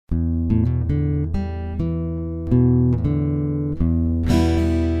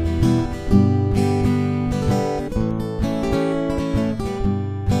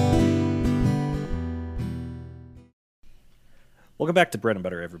back to Bread and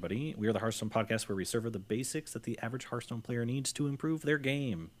Butter, everybody. We are the Hearthstone podcast where we serve the basics that the average Hearthstone player needs to improve their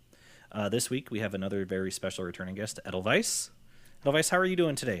game. This week, we have another very special returning guest, Edelweiss. Edelweiss, how are you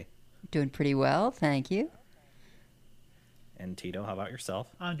doing today? Doing pretty well, thank you. And Tito, how about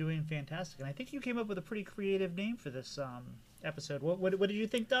yourself? I'm doing fantastic, and I think you came up with a pretty creative name for this episode. What did you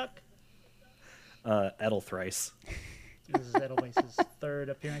think, Doc? Edel-Thrice. This is Edelweiss's third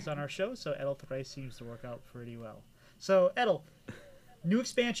appearance on our show, so Edel-Thrice seems to work out pretty well. So, Edel, new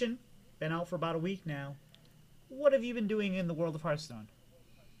expansion, been out for about a week now. What have you been doing in the world of Hearthstone?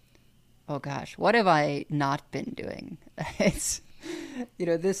 Oh gosh, what have I not been doing? It's,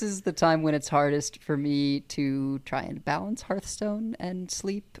 this is the time when it's hardest for me to try and balance Hearthstone and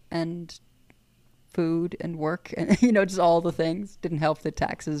sleep and food and work and, just all the things. Didn't help that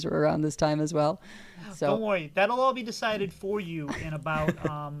taxes were around this time as well. So don't worry, that'll all be decided for you in about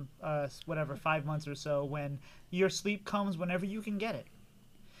 5 months or so when your sleep comes whenever you can get it.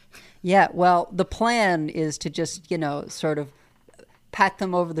 Yeah, well, the plan is to just, sort of pat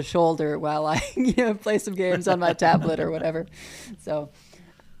them over the shoulder while I, play some games on my tablet or whatever. So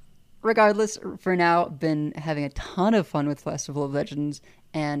regardless, for now, been having a ton of fun with Festival of Legends,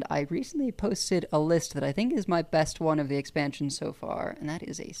 and I recently posted a list that I think is my best one of the expansion so far, and that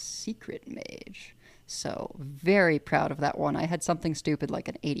is a secret mage. So very proud of that one. I had something stupid like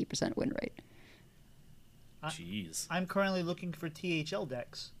an 80% win rate. Jeez. I'm currently looking for THL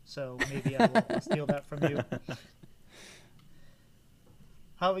decks, so maybe I'll steal that from you.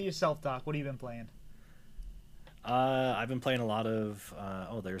 How about yourself, Doc? What have you been playing? I've been playing a lot of...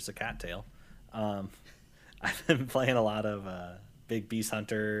 there's a cattail. I've been playing a lot of Big Beast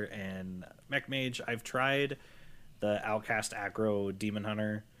Hunter and Mech Mage. I've tried the Outcast Aggro Demon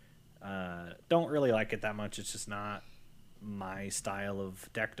Hunter. Don't really like it that much. It's just not my style of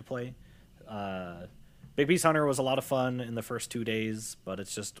deck to play. Big Beast Hunter was a lot of fun in the first 2 days, but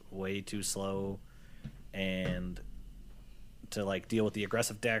it's just way too slow and to deal with the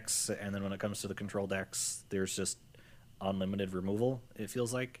aggressive decks, and then when it comes to the control decks, there's just unlimited removal, it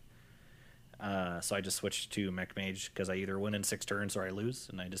feels like. So I just switched to Mech Mage because I either win in 6 turns or I lose,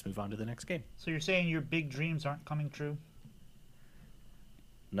 and I just move on to the next game. So you're saying your big dreams aren't coming true?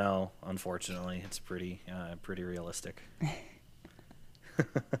 No, unfortunately, it's pretty realistic.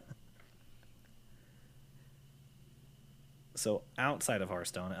 So outside of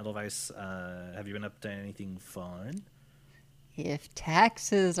Hearthstone, Edelweiss, have you been up to anything fun? If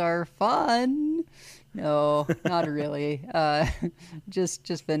taxes are fun, no, not really.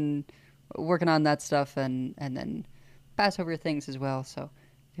 Just been working on that stuff and then Passover things as well. So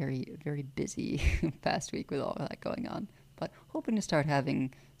very, very busy past week with all that going on. But hoping to start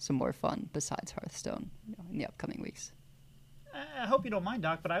having some more fun besides Hearthstone in the upcoming weeks. I hope you don't mind,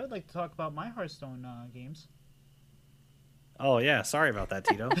 Doc, but I would like to talk about my Hearthstone games. Oh, yeah. Sorry about that,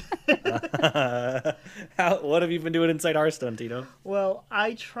 Tito. What have you been doing inside Hearthstone, Tito? Well,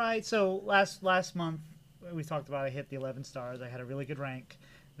 I tried... So last month, we talked about I hit the 11 stars. I had a really good rank.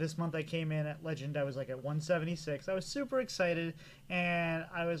 This month I came in at Legend. I was at 176. I was super excited, and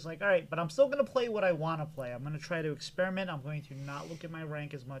I was like, all right, but I'm still going to play what I want to play. I'm going to try to experiment. I'm going to not look at my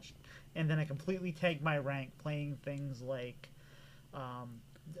rank as much, and then I completely tanked my rank playing things like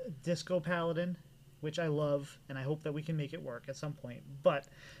Disco Paladin, which I love, and I hope that we can make it work at some point, but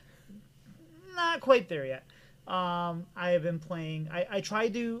not quite there yet. I have been playing... I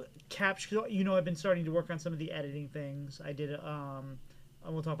tried to capture... I've been starting to work on some of the editing things. I did...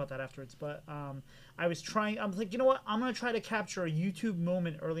 we'll talk about that afterwards, but I was trying... I'm like, you know what? I'm going to try to capture a YouTube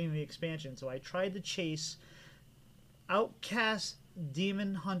moment early in the expansion, so I tried to chase Outcast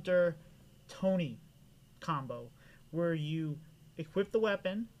Demon Hunter Tony combo, where you equip the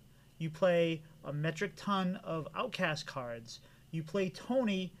weapon, you play a metric ton of Outcast cards, you play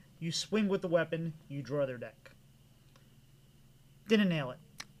Tony, you swing with the weapon, you draw their deck. Didn't nail it.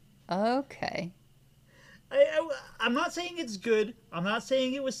 Okay. I'm not saying it's good. I'm not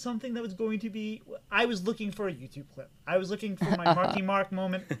saying it was something that was going to be... I was looking for a YouTube clip. I was looking for my Marky Mark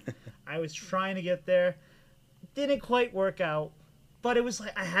moment. I was trying to get there. Didn't quite work out. But it was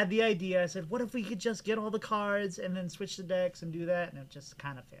like, I had the idea. I said, what if we could just get all the cards and then switch the decks and do that? And it just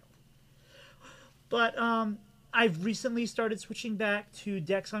kind of failed. But I've recently started switching back to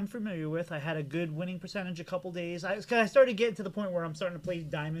decks I'm familiar with. I had a good winning percentage a couple days. I started getting to the point where I'm starting to play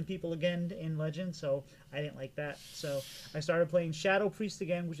Diamond People again in Legend, so I didn't like that. So I started playing Shadow Priest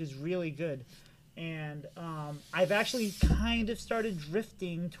again, which is really good. And I've actually kind of started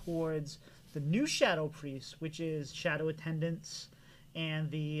drifting towards the new Shadow Priest, which is Shadow Attendants,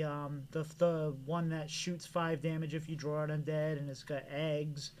 and the one that shoots 5 damage if you draw it undead, and it's got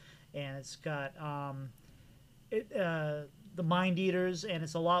eggs, and it's got the Mind Eaters, and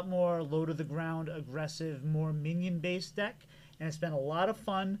it's a lot more low to the ground, aggressive, more minion based deck, and it's been a lot of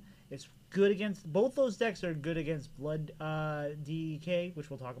fun. It's good against both those decks are good against Blood DK, which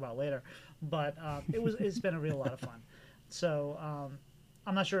we'll talk about later. But it's been a real lot of fun. So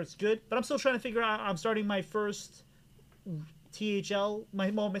I'm not sure it's good, but I'm still trying to figure out. I'm starting my first THL,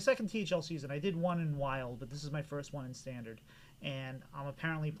 my second THL season. I did one in Wild, but this is my first one in Standard, and I'm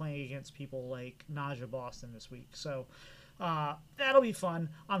apparently playing against people like Naja Boston this week. So that'll be fun.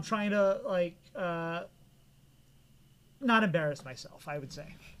 I'm trying to not embarrass myself, I would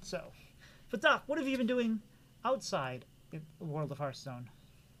say. So, but Doc, what have you been doing outside in the world of Hearthstone?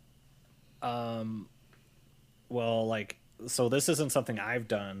 Well, so this isn't something I've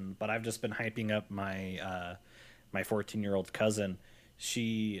done, but I've just been hyping up my my 14-year-old cousin.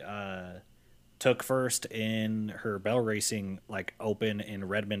 She took first in her bell racing open in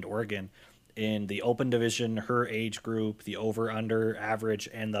Redmond, Oregon, in the open division, her age group, the over/under average,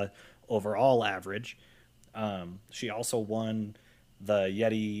 and the overall average. She also won the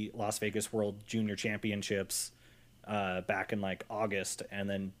Yeti Las Vegas World Junior Championships back in August, and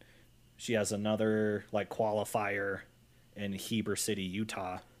then she has another qualifier in Heber City,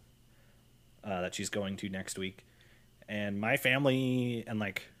 Utah, that she's going to next week. And my family and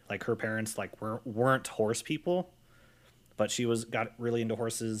her parents weren't horse people, but she got really into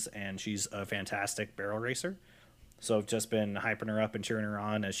horses, and she's a fantastic barrel racer. So I've just been hyping her up and cheering her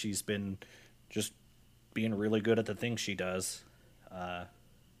on as she's been just being really good at the things she does. Yeah,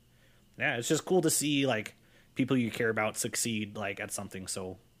 it's just cool to see people you care about succeed at something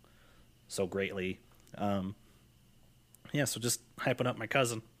so greatly. Yeah, so just hyping up my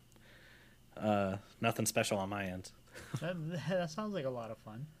cousin. Nothing special on my end. That sounds like a lot of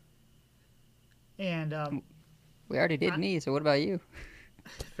fun. And we already did me, so what about you?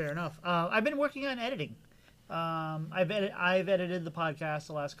 Fair enough. I've been working on editing. I've edited the podcast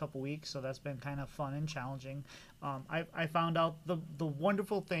the last couple weeks, so that's been kind of fun and challenging. I found out the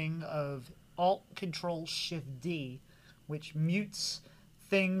wonderful thing of Alt-Control-Shift-D, which mutes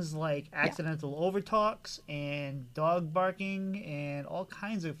things like accidental overtalks and dog barking and all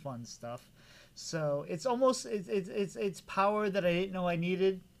kinds of fun stuff. So it's almost it's power that I didn't know I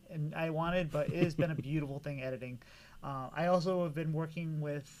needed and I wanted, but it has been a beautiful thing editing. I also have been working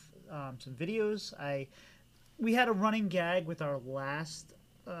with some videos. We had a running gag with our last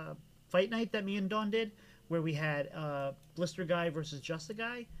fight night that me and Dawn did, where we had Blister Guy versus Just a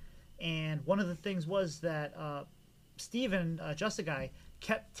Guy, and one of the things was that Steven, Just a Guy,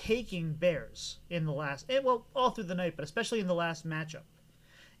 kept taking bears in the last, all through the night, but especially in the last matchup.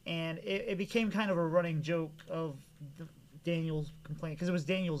 And it became kind of a running joke of Daniel's complaint, because it was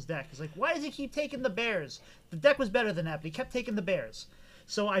Daniel's deck. It's like, why does he keep taking the bears? The deck was better than that, but he kept taking the bears.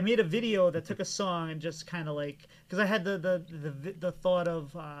 So I made a video that took a song and just kind of because I had the thought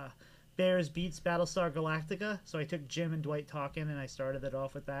of Bears beats Battlestar Galactica. So I took Jim and Dwight talking, and I started it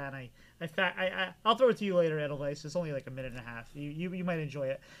off with that. And I'll throw it to you later, Edelweiss. It's only a minute and a half. You might enjoy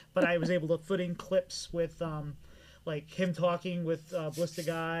it. But I was able to put in clips with him talking with Blister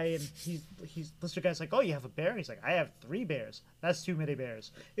Guy, and he's Blister Guy's like, oh, you have a bear? He's like, I have 3 bears. That's too many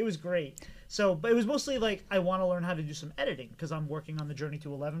bears. It was great. So, but it was mostly I want to learn how to do some editing, because I'm working on the Journey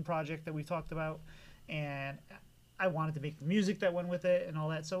to 11 project that we talked about, and I wanted to make the music that went with it and all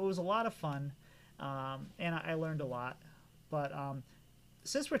that. So it was a lot of fun, and I learned a lot. But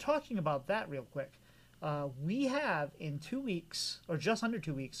since we're talking about that real quick, we have in 2 weeks, or just under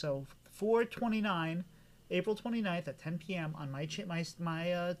 2 weeks, so 4/29, April 29th at 10 p.m. on my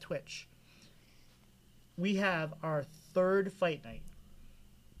Twitch, we have our 3rd fight night.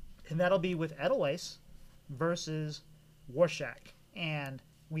 And that'll be with Edelweiss versus Warshak. And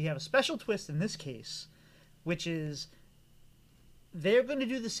we have a special twist in this case, which is they're going to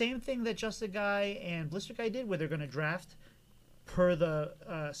do the same thing that Just a Guy and Blister Guy did, where they're going to draft per the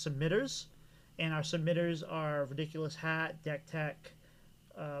submitters. And our submitters are Ridiculous Hat, Deck Tech,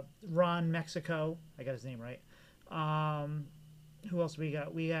 Ron Mexico, I got his name right. Who else we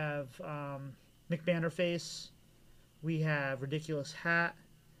got? We have Mick Bannerface, we have Ridiculous Hat,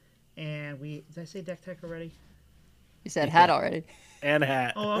 and did I say Deck Tech already? You said hat already. And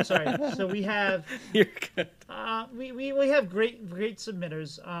hat. Oh, I'm sorry. So we have You're good. we have great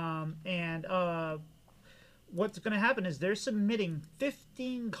submitters, and what's going to happen is they're submitting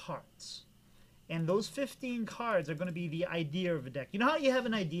 15 cards. And those 15 cards are going to be the idea of a deck. You know how you have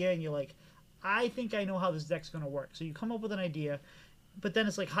an idea and you're like, I think I know how this deck's going to work. So you come up with an idea, but then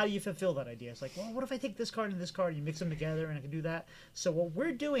it's like, how do you fulfill that idea? It's like, well, what if I take this card and this card, and you mix them together and I can do that? So what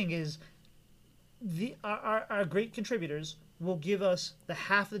we're doing is our great contributors will give us the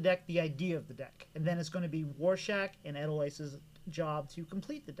half of the deck, the idea of the deck, and then it's going to be Warshack and Edelweiss's job to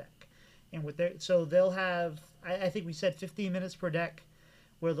complete the deck. And with their so they'll have I think we said 15 minutes per deck,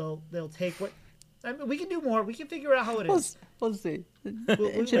 where they'll take what. I mean, we can do more. We can figure out how it is. We'll see.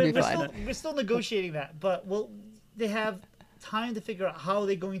 It should be fine. We're still negotiating that, but they have time to figure out how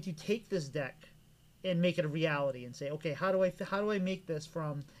they're going to take this deck and make it a reality and say, okay, how do I make this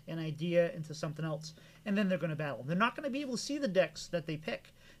from an idea into something else? And then they're going to battle. They're not going to be able to see the decks that they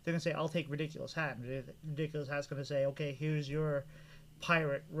pick. They're going to say, I'll take Ridiculous Hat. And Ridiculous Hat's going to say, okay, here's your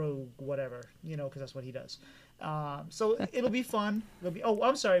pirate, rogue, whatever, because that's what he does. So it'll be fun.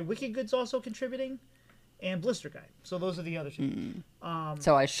 I'm sorry, Wicked Good's also contributing, and Blister Guy. So those are the other two.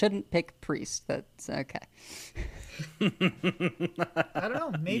 So I shouldn't pick Priest. That's okay. I don't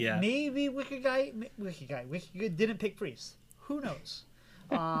know. Maybe Wicked Good didn't pick Priest. Who knows?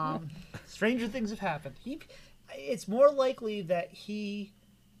 Stranger things have happened. It's more likely that he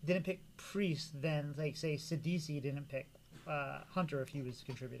didn't pick Priest than, like, say, Sidisi didn't pick Hunter if he was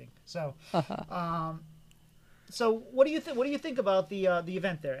contributing. So, so what do you think about the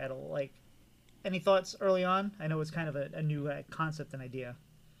event there, Edel? Like, any thoughts early on? I know it's kind of a new concept and idea.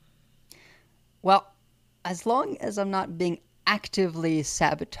 Well, as long as I'm not being actively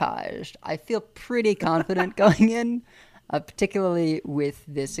sabotaged, I feel pretty confident going in, particularly with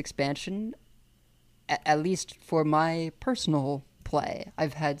this expansion, at least for my personal play.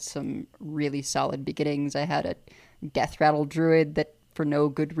 I've had some really solid beginnings. I had a Death Rattle Druid that, for no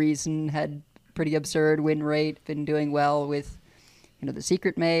good reason, had pretty absurd win rate, been doing well with, the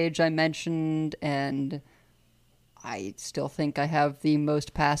Secret Mage I mentioned, and I still think I have the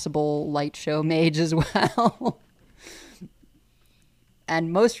most passable Light Show Mage as well.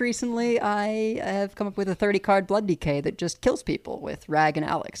 And most recently, I have come up with a 30-card Blood Decay that just kills people with Rag and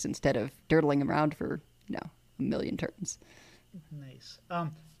Alex instead of dirtling around for, a million turns. Nice.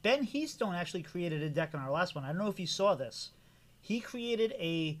 Ben Heastone actually created a deck on our last one. I don't know if you saw this. He created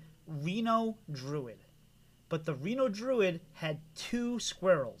a Reno Druid. But the Reno Druid had 2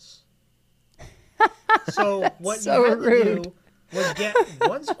 squirrels. So what you had to do was get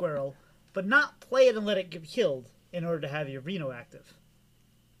 1 squirrel, but not play it and let it get killed in order to have your Reno active.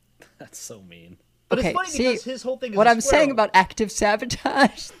 That's so mean. But it's funny because his whole thing is what I'm saying about active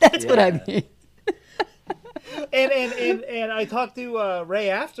sabotage, that's what I mean. And I talked to Ray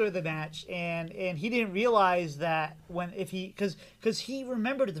after the match, and he didn't realize that because he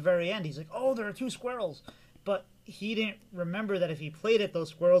remembered at the very end, he's like, oh, there are 2 squirrels, but he didn't remember that if he played it, those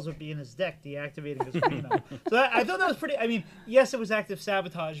squirrels would be in his deck, deactivating his Reno. So I thought that was pretty. I mean, yes, it was active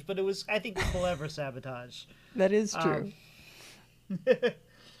sabotage, but it was, I think, clever sabotage. That is true.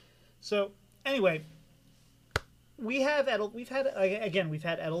 So anyway, we've had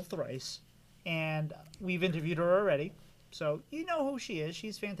Edel-Thrice. And we've interviewed her already. So you know who she is.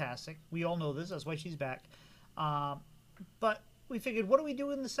 She's fantastic. We all know this. That's why she's back. But we figured, what do we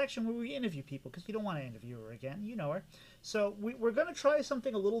do in the section where we interview people? Because we don't want to interview her again. You know her. So we're going to try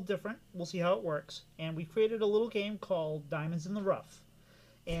something a little different. We'll see how it works. And we created a little game called Diamonds in the Rough.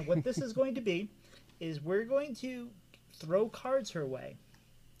 And what this is going to be is we're going to throw cards her way.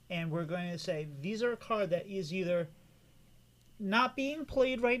 And we're going to say, these are a card that is either not being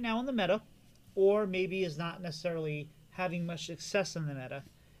played right now in the meta, or maybe is not necessarily having much success in the meta,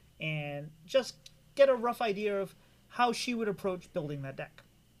 and just get a rough idea of how she would approach building that deck.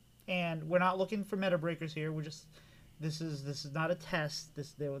 And we're not looking for meta breakers here. We're just this is not a test.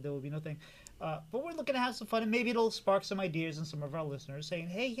 There will be no thing. But we're looking to have some fun, and maybe it'll spark some ideas in some of our listeners saying,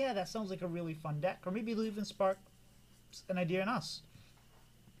 hey, yeah, that sounds like a really fun deck, or maybe it'll even spark an idea in us.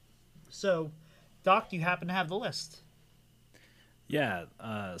 So, Doc, do you happen to have the list? Yeah,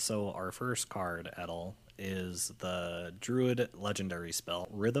 so our first card, Edel, is the Druid legendary spell,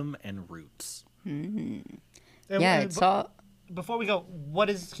 Rhythm and Roots. Mm-hmm. Yeah, it's all... Before we go,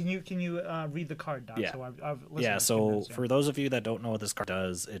 can you read the card, Doc? Yeah, So for those of you that don't know what this card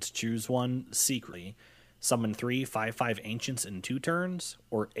does, it's choose one secretly, summon 3 5/5 Ancients in 2 turns,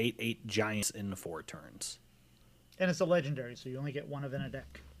 or 8/8 Giants in 4 turns. And it's a legendary, so you only get one of in a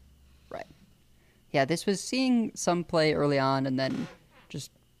deck. Right. Yeah, this was seeing some play early on and then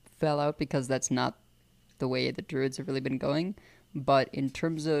just fell out because that's not the way the Druids have really been going. But in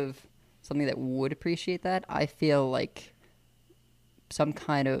terms of something that would appreciate that, I feel like some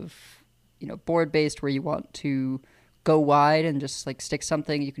kind of, board-based where you want to go wide and just stick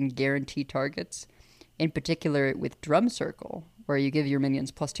something you can guarantee targets. In particular with Drum Circle, where you give your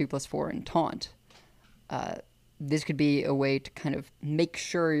minions +2/+4 and taunt. This could be a way to kind of make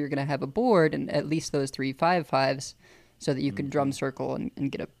sure you're going to have a board and at least those 3 5/5s so that you can Drum Circle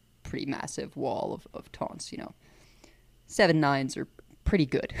and get a pretty massive wall of taunts. 7/9s are pretty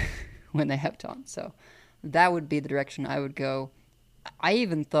good when they have taunts. So that would be the direction I would go. I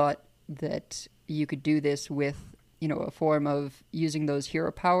even thought that you could do this with, a form of using those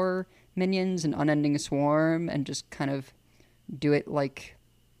hero power minions and Unending Swarm and just kind of do it like,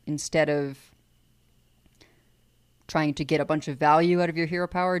 instead of trying to get a bunch of value out of your hero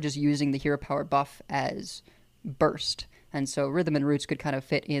power, just using the hero power buff as burst. And so Rhythm and Roots could kind of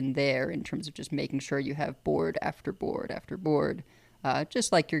fit in there in terms of just making sure you have board after board after board,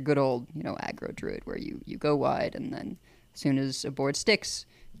 just like your good old, aggro druid, where you go wide, and then as soon as a board sticks,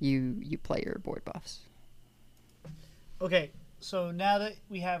 you play your board buffs. Okay, so now that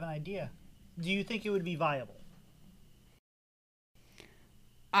we have an idea, do you think it would be viable?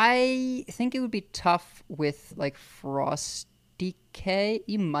 I think it would be tough with, like, Frost Decay.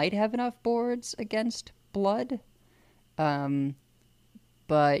 You might have enough boards against Blood.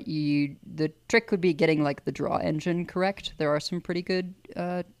 But the trick would be getting, like, the draw engine correct. There are some pretty good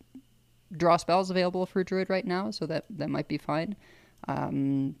draw spells available for Druid right now, so that might be fine.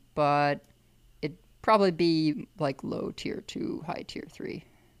 But it'd probably be, like, low tier 2, high tier 3.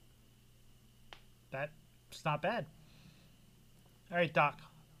 That's not bad. All right, Doc.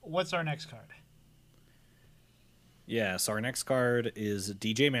 What's our next card? Yeah, so our next card is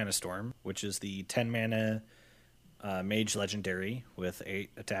DJ Manastorm, which is the 10 mana mage legendary with 8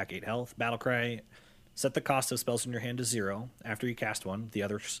 attack, 8 health. Battlecry. Set the cost of spells in your hand to 0. After you cast one, the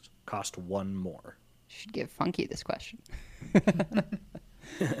others cost 1 more. Should give Funky this question.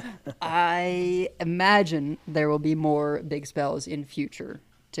 I imagine there will be more big spells in future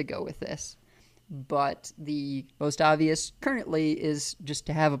to go with this. But the most obvious currently is just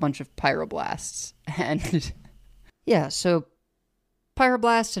to have a bunch of Pyroblasts. And yeah, so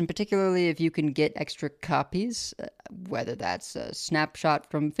Pyroblasts, and particularly if you can get extra copies, whether that's a snapshot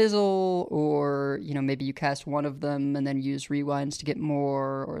from Fizzle, or, maybe you cast one of them and then use Rewinds to get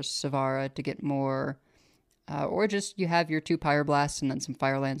more, or Savara to get more, or just you have your 2 Pyroblasts and then some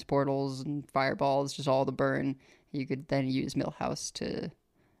Firelands portals and Fireballs, just all the burn. You could then use Millhouse to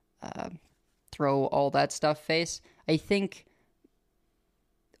throw all that stuff face. I think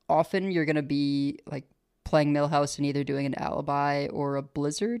often you're going to be like playing Millhouse and either doing an Alibi or a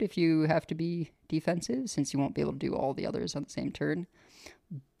Blizzard if you have to be defensive, since you won't be able to do all the others on the same turn.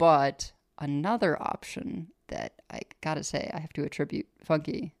 But another option that I gotta say, I have to attribute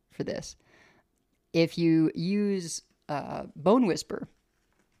Funky for this. If you use Bone Whisper,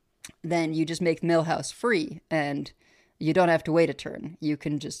 then you just make Millhouse free, and you don't have to wait a turn. You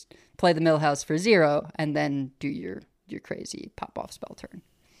can just play the Millhouse for 0 and then do your crazy pop-off spell turn.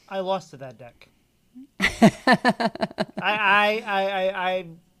 I lost to that deck. I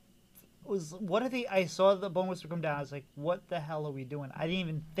was, what are they? I saw the Bone Whisper come down. I was like, what the hell are we doing? I didn't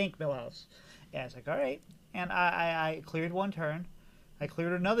even think Millhouse. Yeah, I was like, all right. And I cleared one turn. I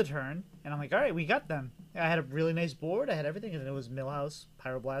cleared another turn. And I'm like, all right, we got them. I had a really nice board. I had everything. And it was Millhouse,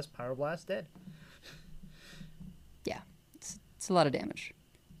 Pyroblast, dead. Yeah, it's a lot of damage.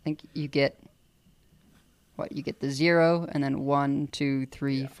 I think you get, you get the 0 and then 1, 2,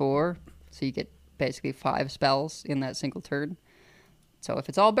 3, 4. So you get basically 5 spells in that single turn. So if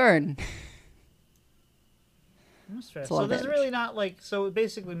it's all burn, so there's really not like, so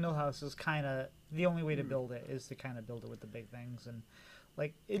basically Millhouse is kind of the only way to build it is to kind of build it with the big things, and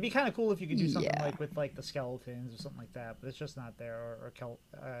like it'd be kind of cool if you could do something like with like the skeletons or something like that, but it's just not there. Or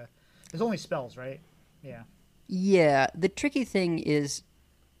there's only spells, right? Yeah, the tricky thing is,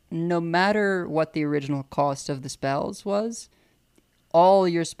 no matter what the original cost of the spells was, all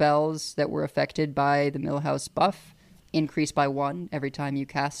your spells that were affected by the Millhouse buff increase by 1 every time you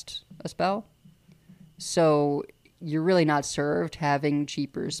cast a spell. So you're really not served having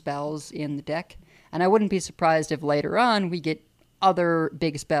cheaper spells in the deck. And I wouldn't be surprised if later on we get other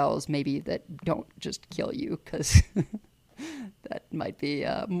big spells maybe that don't just kill you, because that might be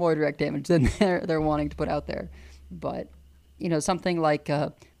more direct damage than they're wanting to put out there. But, something like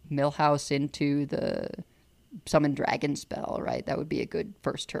Millhouse into the Summon Dragon spell, right? That would be a good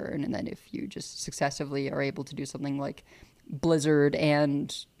first turn. And then if you just successively are able to do something like Blizzard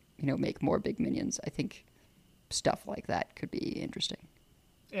and, make more big minions, I think stuff like that could be interesting.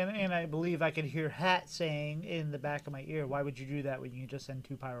 And I believe I could hear Hat saying in the back of my ear, why would you do that when you just send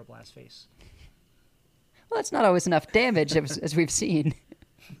 2 Pyroblast face? Well, that's not always enough damage, as we've seen.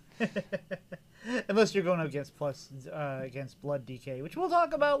 Unless you're going up against Blood Decay, which we'll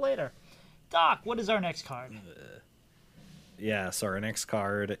talk about later. Doc, what is our next card? So our next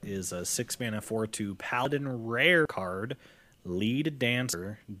card is a 6 mana 4/2 Paladin rare card, Lead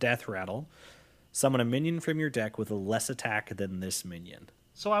Dancer, Death Rattle. Summon a minion from your deck with a less attack than this minion.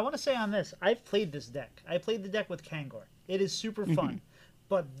 So I want to say on this, I've played this deck. I played the deck with Kangor. It is super fun.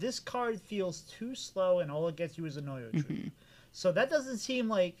 But this card feels too slow, and all it gets you is a Noyo Troop. So that doesn't seem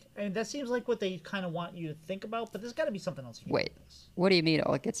like... I mean, that seems like what they kind of want you to think about, but there's got to be something else you can do Wait, with this. what do you mean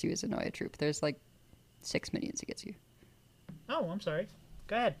all it gets you is a Noya Troop? There's like 6 minions it gets you. Oh, I'm sorry.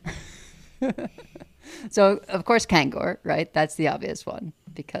 Go ahead. So, of course, Kangor, right? That's the obvious one,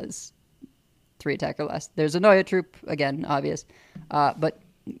 because 3 attack or less. There's a Noya Troop, again, obvious. But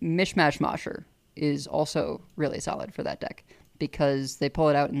Mishmash Mosher is also really solid for that deck, because they pull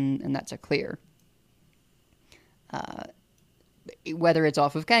it out and that's a clear. Whether it's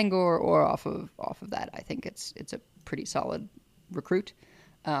off of Kangor or off of that, I think it's a pretty solid recruit.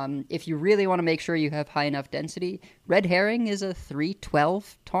 If you really want to make sure you have high enough density, Red Herring is a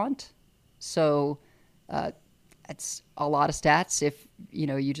 3/12 taunt, so it's a lot of stats. If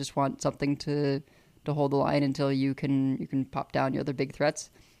you just want something to hold the line until you can pop down your other big threats.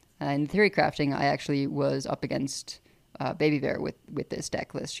 In theory crafting, I actually was up against Baby Bear with this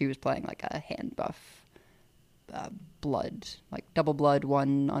deck list. She was playing like a hand buff, blood, like double blood,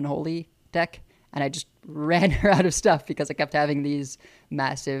 1 unholy deck, and I just ran her out of stuff because I kept having these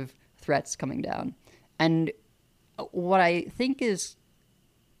massive threats coming down. And what I think is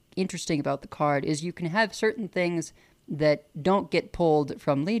interesting about the card is you can have certain things that don't get pulled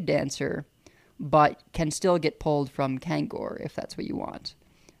from Lead Dancer, but can still get pulled from Kangor if that's what you want.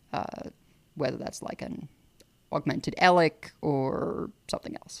 Whether that's like an augmented Elic or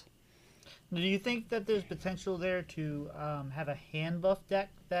something else. Do you think that there's potential there to have a hand buff deck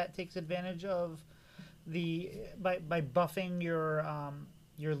that takes advantage of by buffing your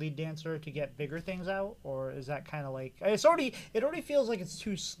Lead Dancer to get bigger things out, or is that kind of like it already feels like it's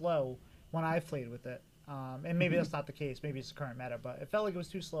too slow when I've played with it, and maybe that's not the case. Maybe it's the current meta, but it felt like it was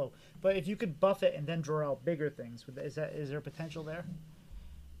too slow. But if you could buff it and then draw out bigger things, is there potential there?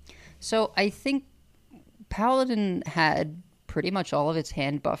 So I think Paladin had pretty much all of its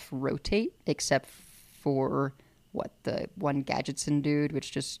hand buff rotate, except for the one Gadgetson dude,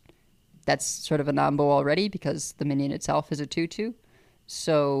 which that's sort of a nombo already because the minion itself is a 2/2.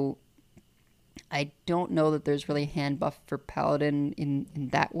 So I don't know that there's really hand buff for Paladin in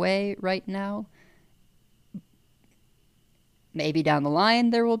that way right now. Maybe down the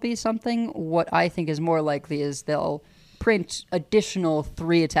line there will be something. What I think is more likely is they'll print additional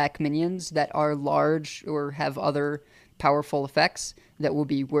 3 attack minions that are large or have other powerful effects that will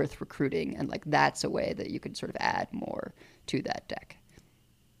be worth recruiting, and like that's a way that you can sort of add more to that deck.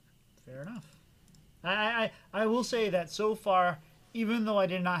 Fair enough. I will say that so far, even though I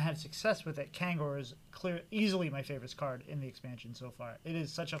did not have success with it, Kangor is easily my favorite card in the expansion so far. It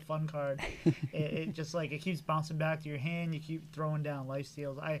is such a fun card. it just like it keeps bouncing back to your hand. You keep throwing down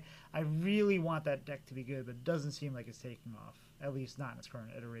lifesteals. I really want that deck to be good, but it doesn't seem like it's taking off. At least not in its current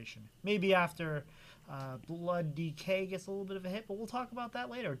iteration. Maybe after Blood DK gets a little bit of a hit, but we'll talk about that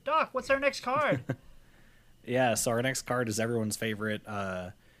later. Doc, what's our next card? Yeah, so our next card is everyone's favorite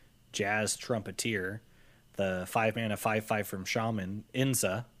Jazz Trumpeteer, the 5-mana 5/5 from Shaman,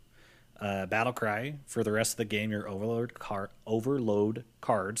 Inza. Battle Cry. For the rest of the game, your overload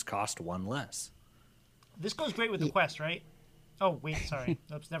cards cost 1 less. This goes great with the quest, right? Oh, wait, sorry.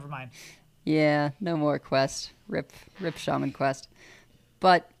 Oops, never mind. Yeah, no more quest. Rip Shaman quest.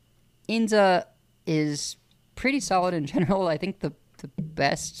 But Inza is pretty solid in general. I think the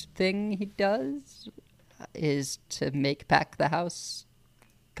best thing he does is to make Pack the House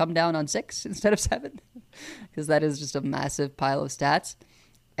come down on 6 instead of 7, because that is just a massive pile of stats.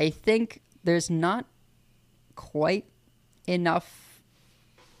 I think there's not quite enough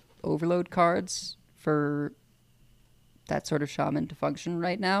overload cards for that sort of shaman to function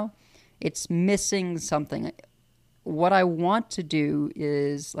right now. It's missing something. What I want to do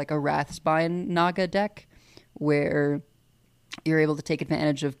is like a Wrathspine Naga deck where you're able to take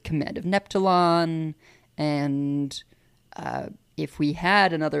advantage of Command of Neptulon, and if we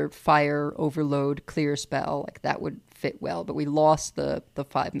had another fire overload clear spell, like that would fit well, but we lost the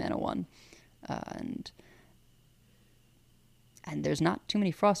 5-mana one. And there's not too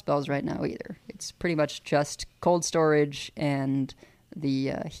many frost spells right now either. It's pretty much just Cold Storage and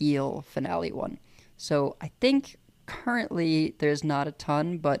the heal finale one. So I think currently there's not a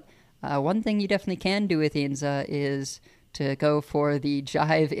ton, but one thing you definitely can do with Inza is to go for the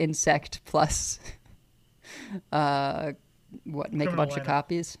Jive Insect plus make Criminal a bunch lineup. of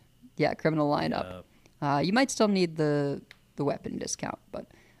copies. Yeah, criminal lineup. You might still need the weapon discount, but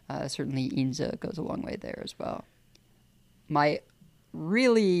certainly Inza goes a long way there as well. My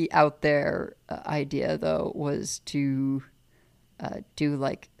really out there idea, though, was to do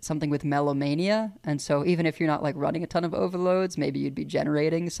like something with Melomania, and so even if you're not like running a ton of overloads, maybe you'd be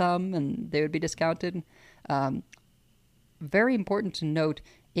generating some and they would be discounted. Very important to note,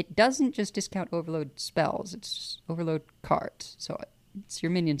 it doesn't just discount overload spells, it's just overload cards, so it's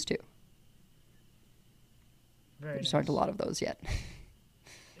your minions too. Very There just nice. aren't a lot of those yet.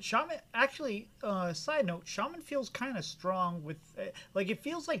 Shaman, actually, side note, Shaman feels kind of strong with, like, it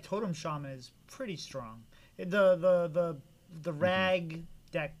feels like Totem Shaman is pretty strong. The rag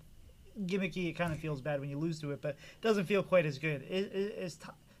deck, gimmicky, it kind of feels bad when you lose to it, but it doesn't feel quite as good. Is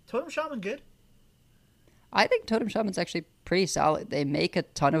Totem Shaman good? I think Totem Shaman's actually pretty solid. They make a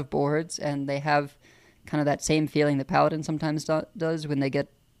ton of boards, and they have kind of that same feeling that Paladin sometimes does when they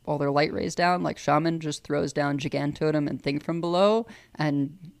get all their light rays down. Like, Shaman just throws down Gigantotem and Thing from Below,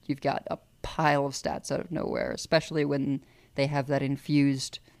 and you've got a pile of stats out of nowhere, especially when they have that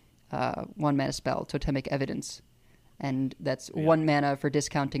infused 1-mana spell, Totemic Evidence. And that's 1 mana for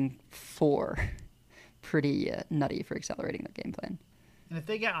discounting 4. Pretty nutty for accelerating their game plan. And if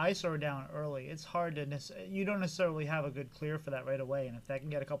they get Eyesore down early, it's hard to you don't necessarily have a good clear for that right away. And if that can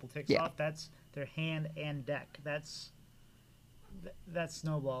get a couple ticks off, that's their hand and deck. That's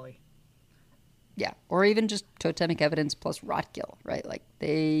snowbally. Yeah, or even just Totemic Evidence plus Rotgill, right? Like,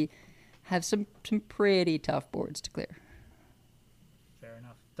 they have some pretty tough boards to clear. Fair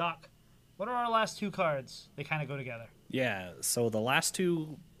enough. Doc, what are our last 2 cards? They kind of go together. Yeah, so the last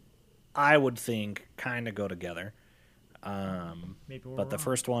 2, I would think, kind of go together. Maybe we're But the wrong.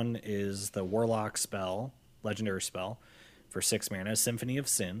 first one is the Warlock spell, legendary spell, for 6 mana, Symphony of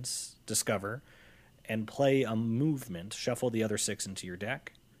Sins, discover, and play a movement, shuffle the other 6 into your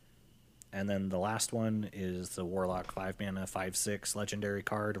deck. And then the last one is the Warlock 5 mana, 5/6 legendary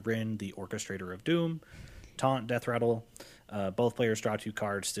card, Rin, the Orchestrator of Doom, taunt, death rattle. Both players draw 2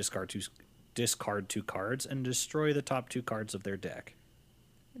 cards, discard 2 cards, and destroy the top 2 cards of their deck.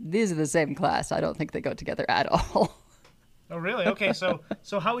 These are the same class. I don't think they go together at all. Oh, really? Okay, so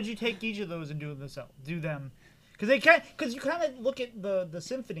how would you take each of those and do them? Because you kind of look at the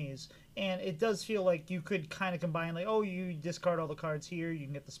symphonies, and it does feel like you could kind of combine, like, oh, you discard all the cards here, you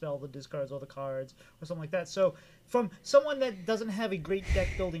can get the spell that discards all the cards, or something like that. So from someone that doesn't have a great deck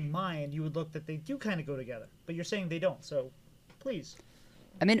building mind, you would look that they do kind of go together. But you're saying they don't, so please.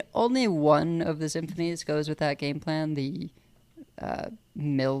 I mean, only one of the symphonies goes with that game plan, the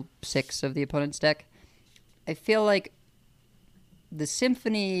mill 6 of the opponent's deck. I feel like the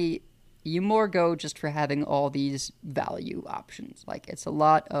symphony, you more go just for having all these value options. Like, it's a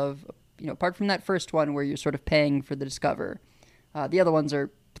lot of, apart from that first one where you're sort of paying for the discover, the other ones are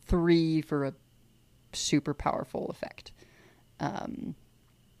 3 for a super powerful effect.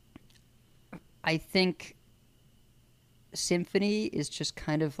 I think Symphony is just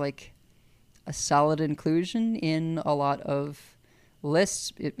kind of like a solid inclusion in a lot of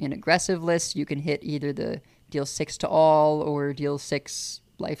lists. In aggressive lists, you can hit either the deal 6 to all or deal 6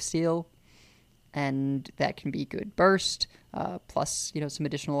 lifesteal, and that can be good burst, plus some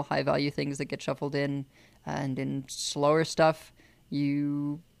additional high value things that get shuffled in. And in slower stuff,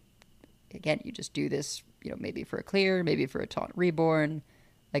 you just do this, maybe for a clear, maybe for a taunt reborn.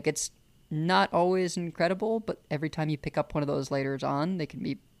 Like, it's not always incredible, but every time you pick up one of those later on, they can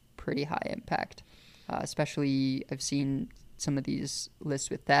be pretty high impact. Especially, I've seen some of these lists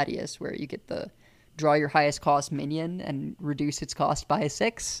with Thaddeus where you get the draw your highest cost minion and reduce its cost by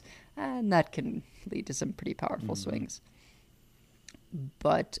 6, and that can lead to some pretty powerful swings.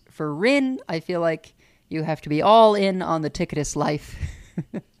 But for Rin, I feel like you have to be all in on the Ticketus life.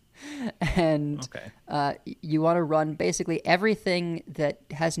 And you want to run basically everything that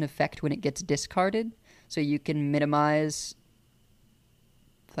has an effect when it gets discarded, so you can minimize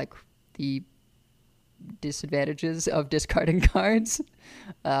like the disadvantages of discarding cards.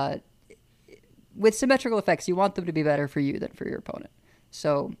 With symmetrical effects, you want them to be better for you than for your opponent.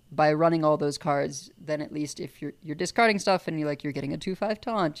 So by running all those cards, then at least if you're discarding stuff and you're getting a 2/5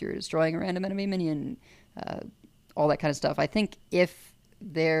 taunt, you're destroying a random enemy minion, all that kind of stuff. I think if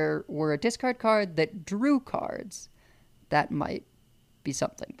there were a discard card that drew cards, that might be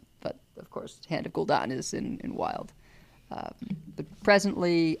something. But of course, Hand of Gul'dan is in Wild. But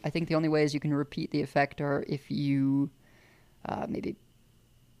presently, I think the only ways you can repeat the effect are if you maybe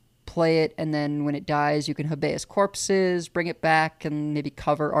play it, and then when it dies, you can Habeas Corpses, bring it back, and maybe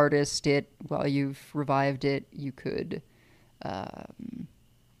cover artist it while you've revived it. You could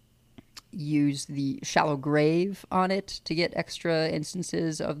use the Shallow Grave on it to get extra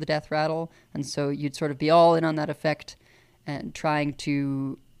instances of the Death Rattle, and so you'd sort of be all in on that effect and trying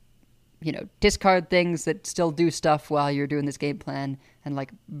to discard things that still do stuff while you're doing this game plan and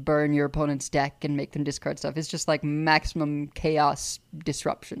like burn your opponent's deck and make them discard stuff. It's just like maximum chaos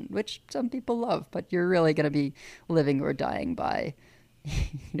disruption, which some people love, but you're really going to be living or dying by,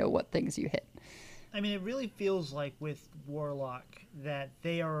 what things you hit. I mean, it really feels like with Warlock that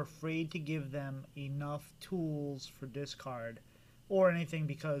they are afraid to give them enough tools for discard or anything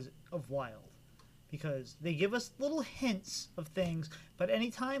because of Wild. Because they give us little hints of things, but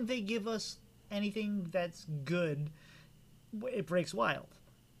anytime they give us anything that's good, it breaks Wild.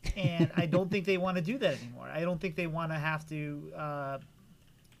 And I don't think they want to do that anymore. I don't think they want to have to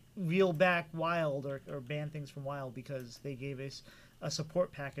reel back Wild or ban things from Wild because they gave us a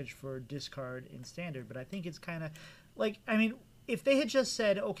support package for discard in Standard. But I think it's kind of like, I mean, if they had just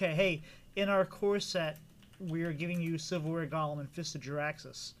said, okay, hey, in our core set, we're giving you Silverware Golem and Fist of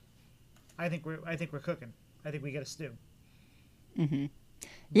Jiraxis, I think we're cooking. I think we get a stew. Mm-hmm.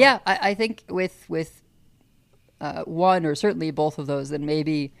 Yeah, I think with one or certainly both of those, then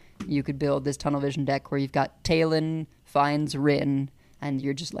maybe you could build this Tunnel Vision deck where you've got Talon, Finds, Rin, and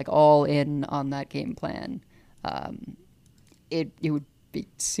you're just like all in on that game plan. It would be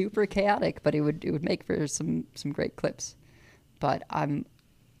super chaotic, but it would make for some great clips. But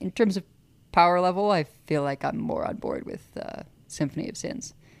in terms of power level, I feel like I'm more on board with Symphony of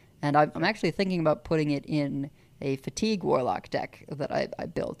Sins. And I'm actually thinking about putting it in a Fatigue Warlock deck that I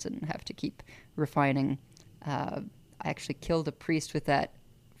built and have to keep refining. I actually killed a priest with that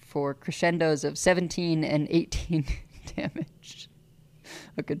for crescendos of 17 and 18 damage.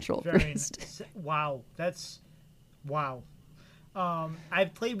 A control priest. Wow, that's wow.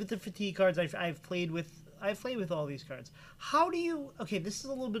 I've played with the Fatigue cards. I've played with all these cards. How do you? Okay, this is a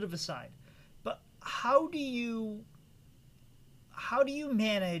little bit of a side, but how do you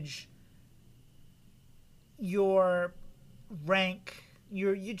manage your rank?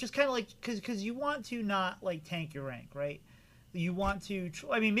 You just kind of like because you want to not like tank your rank, right? You want to.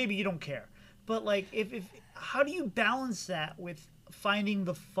 I mean, maybe you don't care, but like if how do you balance that with finding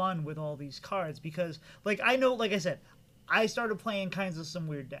the fun with all these cards? Because like I know, like I said, I started playing kinds of some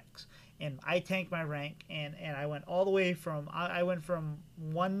weird decks. And I tanked my rank, and I went all the way from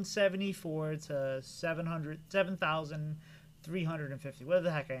 174 to 7,350, whatever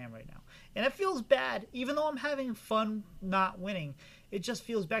the heck I am right now. And it feels bad, even though I'm having fun not winning. It just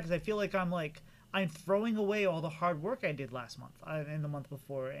feels bad because I feel like I'm throwing away all the hard work I did last month and the month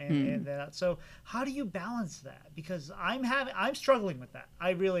before, and that. So how do you balance that? Because I'm struggling with that. I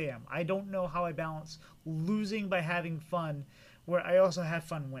really am. I don't know how I balance losing by having fun, where I also have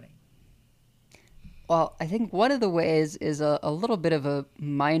fun winning. Well, I think one of the ways is a little bit of a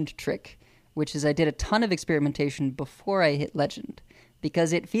mind trick, which is I did a ton of experimentation before I hit Legend,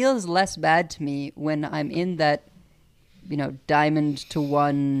 because it feels less bad to me when I'm in that, diamond to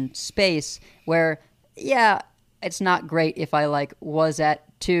 1 space where, yeah, it's not great if I was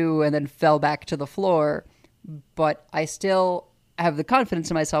at 2 and then fell back to the floor, but I still have the confidence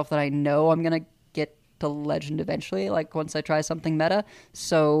in myself that I know I'm going to get to Legend eventually, once I try something meta.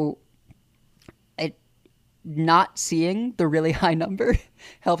 So not seeing the really high number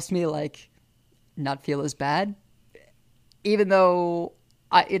helps me not feel as bad, even though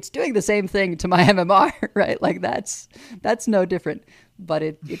it's doing the same thing to my MMR, right? That's no different, but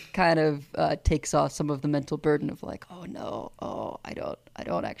it kind of takes off some of the mental burden of oh no, I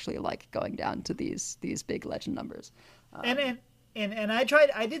don't actually like going down to these big Legend numbers. And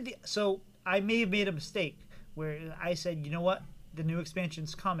so I may have made a mistake where I said, you know what, the new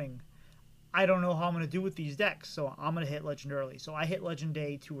expansion's coming. I don't know how I'm going to do with these decks, so I'm going to hit Legend early. So I hit Legend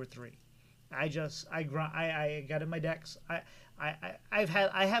day 2 or 3. I got in my decks. I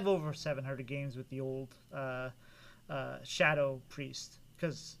have over 700 games with the old Shadow Priest,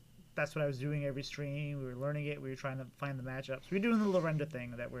 because that's what I was doing every stream. We were learning it. We were trying to find the matchups. We were doing the Lorenda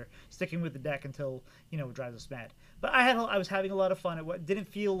thing that we're sticking with the deck until it drives us mad. But I was having a lot of fun. It didn't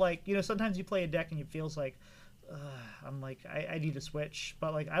feel like sometimes you play a deck and it feels like. I'm I need to switch,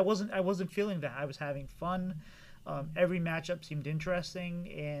 but I wasn't feeling that. I was having fun. Every matchup seemed interesting,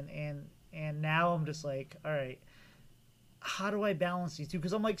 and now I'm just all right, how do I balance these two?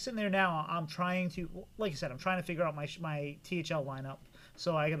 Because I'm sitting there now. I'm trying to, like I said, I'm trying to figure out my THL lineup.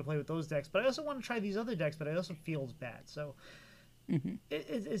 So I got to play with those decks, but I also want to try these other decks. But it also feels bad. So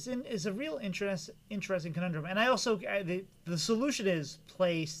it's a real interesting conundrum. And I also the solution is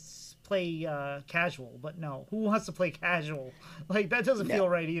play casual, but no, who wants to play casual? That doesn't feel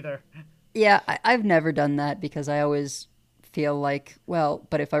right either. Yeah, I've never done that because I always feel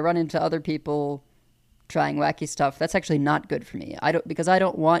but if I run into other people trying wacky stuff, that's actually not good for me. I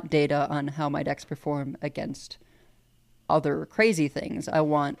don't want data on how my decks perform against other crazy things. I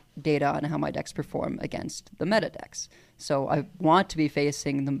want data on how my decks perform against the meta decks. So I want to be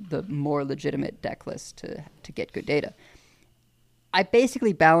facing the more legitimate deck list to get good data. I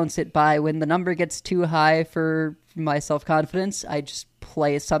basically balance it by when the number gets too high for my self-confidence, I just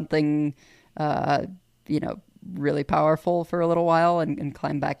play something, really powerful for a little while and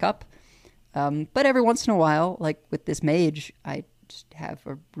climb back up. But every once in a while, like with this mage, I just have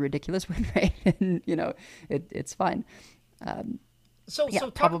a ridiculous win rate, and it's fine. So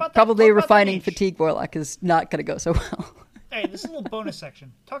talk probably, about that. Probably Talk about the refining mage. fatigue warlock is not going to go so well. Hey, this is a little bonus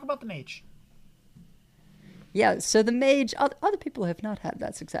section. Talk about the mage. Yeah, so the mage, other people have not had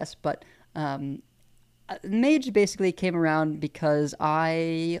that success, but mage basically came around because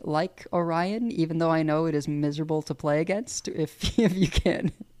I like Orion, even though I know it is miserable to play against if you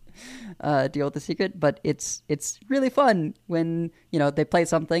can deal with the secret. But it's really fun when they play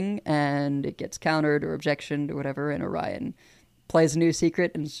something and it gets countered or objectioned or whatever, and Orion plays a new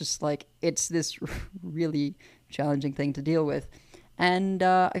secret, and it's just like it's this really challenging thing to deal with, and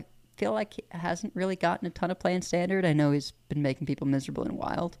I feel like he hasn't really gotten a ton of play in Standard. I know he's been making people miserable in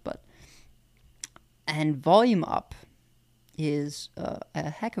Wild, and Volume Up is a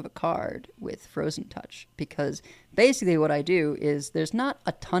heck of a card with Frozen Touch, because basically what I do is there's not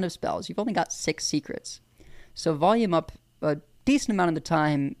a ton of spells. You've only got 6 secrets. So Volume Up, a decent amount of the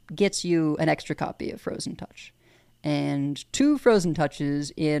time, gets you an extra copy of Frozen Touch. And 2 Frozen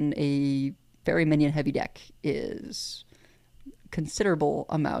Touches in a very minion-heavy deck is considerable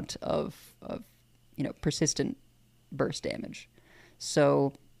amount of persistent burst damage.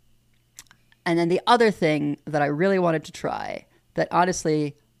 So, and then the other thing that I really wanted to try, that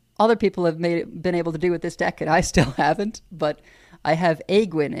honestly other people have been able to do with this deck and I still haven't, but I have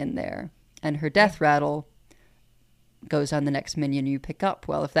Aegwynn in there, and her death rattle goes on the next minion you pick up.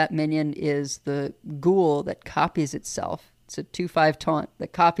 Well, if that minion is the ghoul that copies itself, it's a 2/5 taunt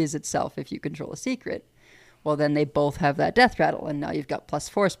that copies itself if you control a secret, well, then they both have that death rattle, and now you've got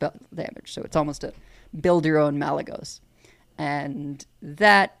 +4 spell damage. So it's almost a build your own Malagos. And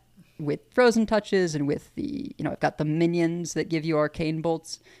that, with Frozen Touches and with the, I've got the minions that give you arcane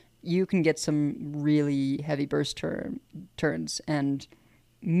bolts, you can get some really heavy burst turns. And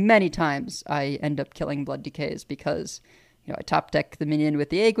many times I end up killing Blood Decays because, I top deck the minion with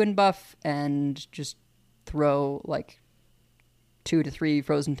the Aegwynn buff and just throw like 2 to 3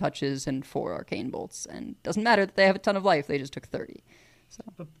 Frozen Touches and 4 arcane bolts, and it doesn't matter that they have a ton of life, they just took 30. So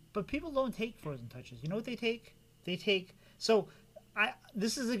But people don't take Frozen Touches. You know what they take? This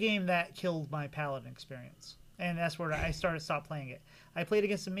is a game that killed my Paladin experience, and that's where I stopped playing it. I played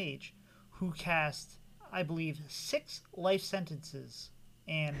against a mage who cast, I believe, 6 life sentences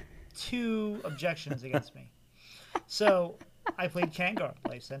and 2 objections against me. So I played Kangar,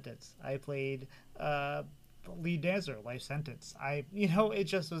 life sentence. I played Lead Dancer, life sentence. It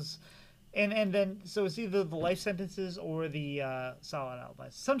just was, and then so it's either the life sentences or the solid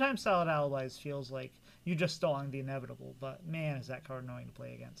alibis. Sometimes solid alibis feels like you're just stalling the inevitable, but man, is that card annoying to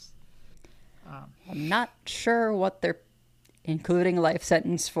play against. I'm not sure what they're including life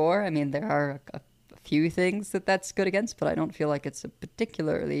sentence for. I mean, there are a few things that's good against, but I don't feel like it's a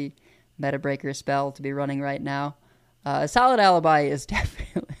particularly meta breaker spell to be running right now. Solid alibi is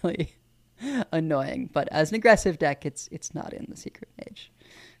definitely annoying, but as an aggressive deck, it's not in the Secret Mage.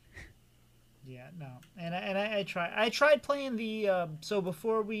 Yeah, no, and I tried playing the so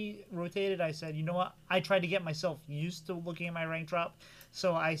before we rotated, I said, you know what, I tried to get myself used to looking at my rank drop,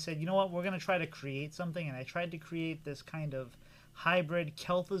 so I said, you know what, we're gonna try to create something, and I tried to create this kind of hybrid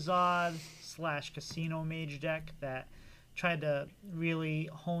Kel'Thuzad / Casino Mage deck that tried to really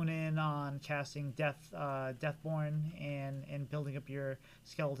hone in on casting Deathborn and building up your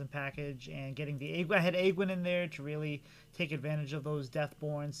skeleton package and getting the Aegwynn. I had Aegwynn in there to really take advantage of those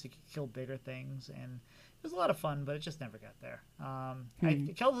Deathborns to kill bigger things, and it was a lot of fun, but it just never got there.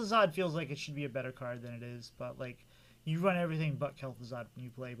 Kel'Thuzad feels like it should be a better card than it is, but like you run everything but Kel'Thuzad when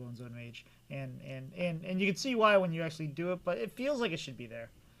you play Bone Zone Mage, and you can see why when you actually do it, but it feels like it should be there.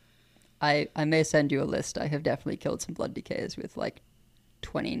 I may send you a list. I have definitely killed some Blood Decays with like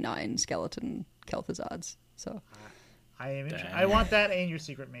 29 skeleton Kel'Thuzads. So I want that and your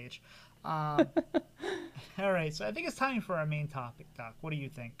Secret Mage. All right, so I think it's time for our main topic, Doc. What do you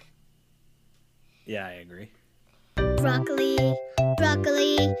think? Yeah, I agree. Broccoli,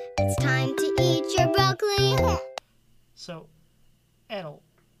 broccoli, it's time to eat your broccoli. So, Edel,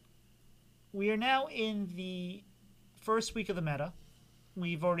 we are now in the first week of the meta.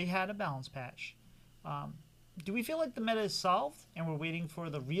 We've already had a balance patch. Do we feel like the meta is solved and we're waiting for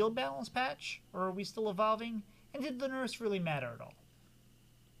the real balance patch, or are we still evolving? And did the nerfs really matter at all?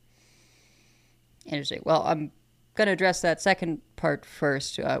 Interesting. Well, I'm going to address that second part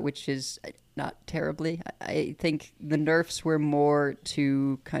first, which is not terribly. I think the nerfs were more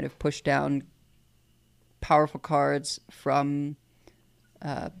to kind of push down powerful cards from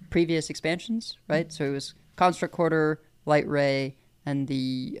previous expansions, right? So it was Construct Quarter, Light Ray, and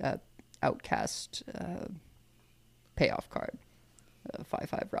the Outcast payoff card,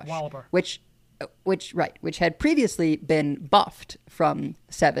 5/5 Rush, Wallaber. which had previously been buffed from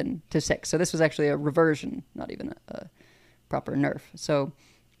 7 to 6. So this was actually a reversion, not even a proper nerf. So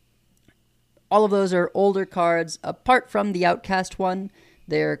all of those are older cards. Apart from the Outcast one,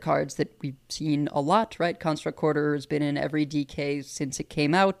 they're cards that we've seen a lot, right? Construct Quarter has been in every DK since it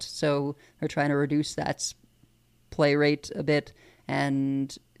came out, so they're trying to reduce that play rate a bit.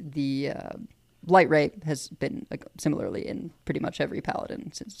 And the Light Ray has been similarly in pretty much every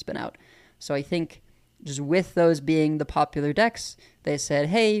Paladin since it's been out. So I think just with those being the popular decks, they said,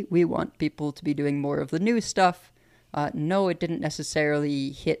 hey, we want people to be doing more of the new stuff. No, it didn't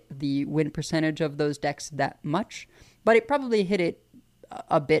necessarily hit the win percentage of those decks that much, but it probably hit it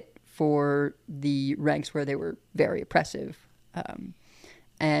a bit for the ranks where they were very oppressive.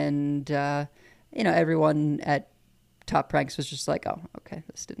 Everyone at top ranks was just like, oh, okay,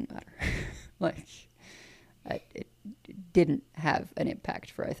 this didn't matter. It didn't have an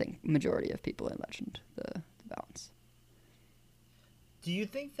impact for, I think, majority of people in Legend, the balance. Do you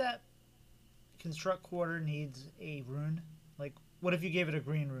think that Construct Quarter needs a rune? Like, what if you gave it a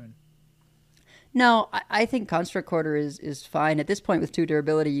green rune? No, I think Construct Quarter is fine. At this point with 2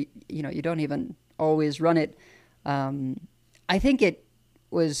 durability, you don't even always run it. I think it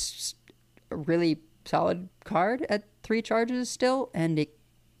was a really solid card at 3 charges still, and it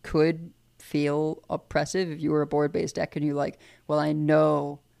could feel oppressive if you were a board-based deck and you're like, well, I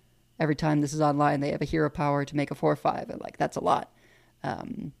know every time this is online they have a hero power to make a 4/5, and that's a lot.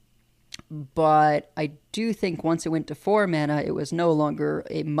 But I do think once it went to 4 mana, it was no longer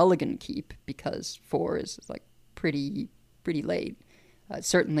a mulligan keep, because 4 is pretty late.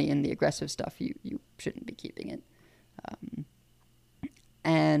 Certainly in the aggressive stuff, you shouldn't be keeping it.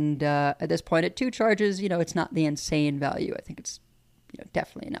 At this point, at 2 charges, it's not the insane value. I think it's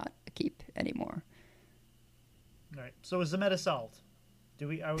definitely not a keep anymore. All right. So is the meta solved? Do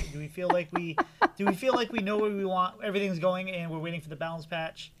we feel like we know where we want everything's going, and we're waiting for the balance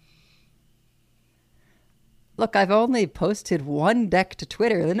patch? Look, I've only posted 1 deck to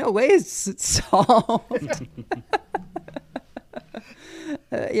Twitter. There's no way it's solved.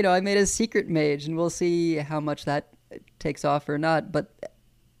 I made a secret mage, and we'll see how much that takes off or not. But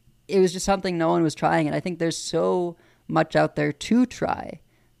it was just something no one was trying, and I think there's so much out there to try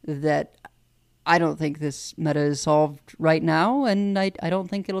that I don't think this meta is solved right now, and I don't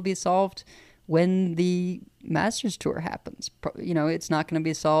think it'll be solved when the Masters Tour happens. It's not going to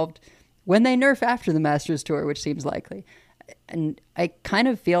be solved when they nerf after the Masters Tour, which seems likely. And I kind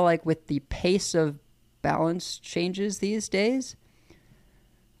of feel like with the pace of balance changes these days,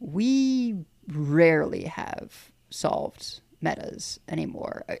 we rarely have solved metas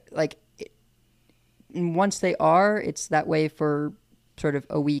anymore. Once they are, it's that way for sort of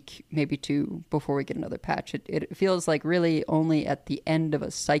a week, maybe 2, before we get another patch. It feels like really only at the end of a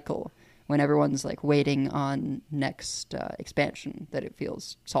cycle, when everyone's waiting on next expansion, that it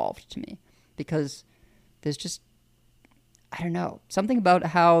feels solved to me. Because there's just, I don't know, something about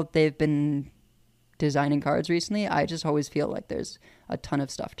how they've been designing cards recently. I just always feel like there's a ton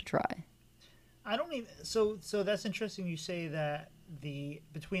of stuff to try. I don't even. So that's interesting. You say that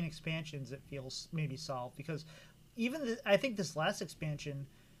between expansions it feels maybe solved, because I think this last expansion,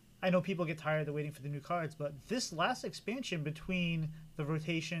 I know people get tired of waiting for the new cards, but this last expansion, between the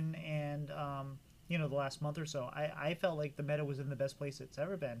rotation and the last month or so, I felt like the meta was in the best place it's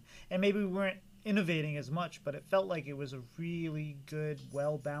ever been. And maybe we weren't innovating as much, but it felt like it was a really good,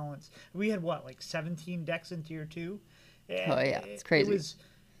 well balanced. We had 17 decks in tier 2. And oh yeah, it's crazy.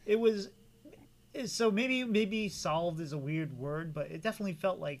 It was so maybe solved is a weird word, but it definitely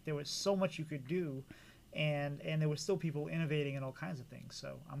felt like there was so much you could do. And there were still people innovating in all kinds of things.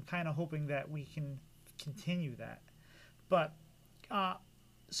 So I'm kind of hoping that we can continue that. But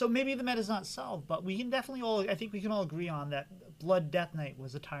so maybe the meta's not solved, but we can definitely I think we can all agree on that Blood Death Knight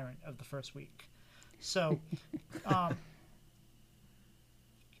was a tyrant of the first week. So I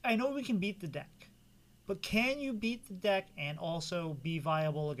know we can beat the deck, but can you beat the deck and also be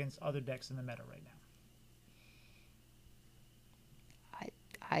viable against other decks in the meta right now?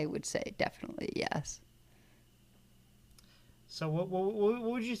 I would say definitely yes. So what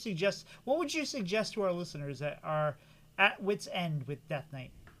would you suggest? What would you suggest to our listeners that are at wit's end with Death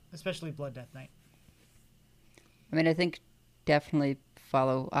Knight, especially Blood Death Knight? I mean, I think definitely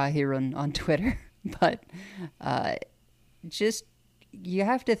follow Ahirun on Twitter. But just you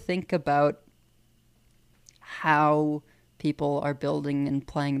have to think about how people are building and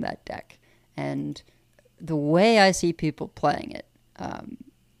playing that deck. And the way I see people playing it,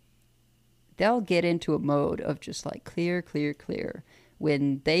 they'll get into a mode of just like clear, clear, clear,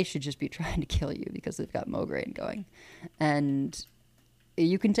 when they should just be trying to kill you because they've got Mograine going. And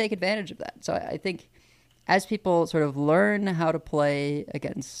you can take advantage of that. So I think as people sort of learn how to play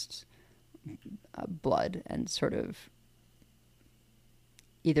against blood and sort of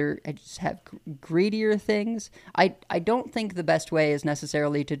either just have greedier things. I don't think the best way is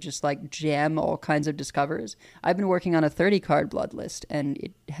necessarily to just like jam all kinds of discovers. I've been working on a 30 card blood list, and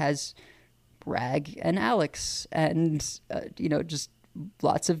it has Rag and Alex and, just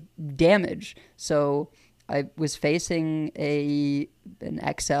lots of damage. So I was facing an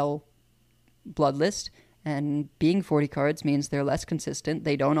XL blood list, and being 40 cards means they're less consistent.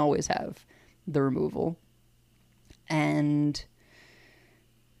 They don't always have the removal. And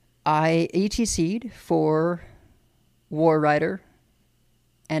I ETC'd for War Rider,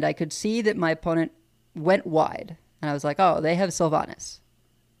 and I could see that my opponent went wide. And I was like, oh, they have Sylvanas.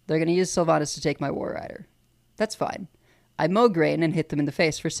 They're going to use Sylvanas to take my War Rider. That's fine. I Mograine and hit them in the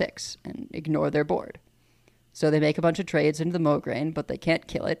face for 6 and ignore their board. So they make a bunch of trades into the Mograine, but they can't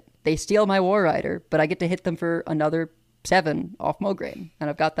kill it. They steal my War Rider, but I get to hit them for another 7 off Mograine, and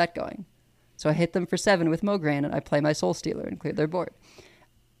I've got that going. So I hit them for 7 with Mograine, and I play my Soul Stealer and clear their board.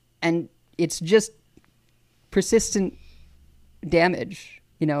 And it's just persistent damage.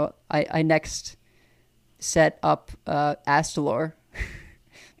 I next set up Astalor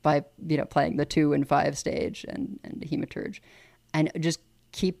by playing the 2 and 5 stage and the Hematurge, and just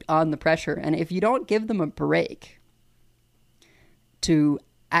keep on the pressure. And if you don't give them a break to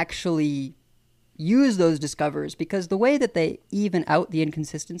actually use those discovers, because the way that they even out the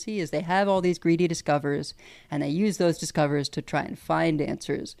inconsistency is they have all these greedy discovers, and they use those discovers to try and find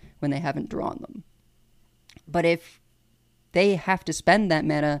answers when they haven't drawn them. But if they have to spend that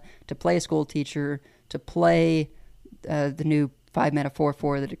mana to play a School Teacher, to play the new 5 mana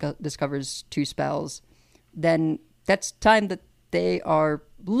 4/4 that discovers 2 spells, then that's time that they are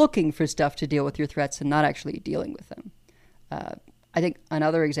looking for stuff to deal with your threats and not actually dealing with them. I think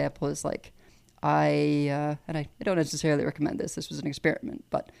another example is like, I don't necessarily recommend this. This was an experiment,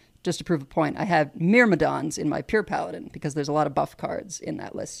 but just to prove a point, I have Myrmidons in my Pure Paladin because there's a lot of buff cards in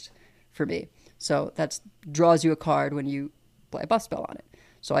that list for me. So that draws you a card when you play a buff spell on it.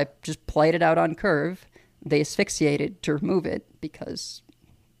 So I just played it out on curve. They asphyxiated to remove it because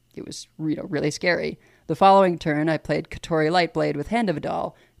it was really scary. The following turn, I played Katori Lightblade with Hand of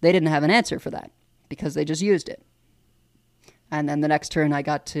Adal. They didn't have an answer for that because they just used it. And then the next turn, I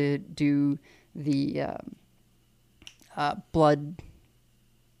got to do the blood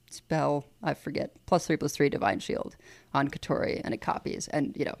spell, I forget, +3/+3 Divine Shield on Katori, and it copies.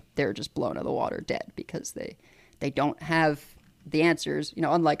 And, they're just blown out of the water dead because they don't have the answers.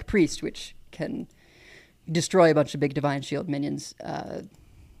 Unlike Priest, which can destroy a bunch of big Divine Shield minions,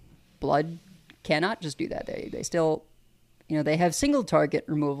 Blood cannot just do that. They still, they have single target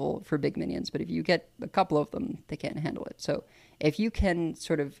removal for big minions, but if you get a couple of them, they can't handle it. So if you can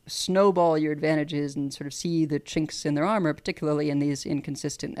sort of snowball your advantages and sort of see the chinks in their armor, particularly in these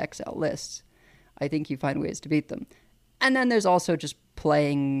inconsistent XL lists, I think you find ways to beat them. And then there's also just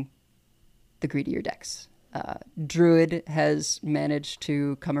playing the greedier decks. Druid has managed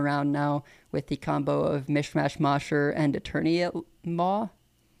to come around now with the combo of Mishmash Mosher and Eternia Maw,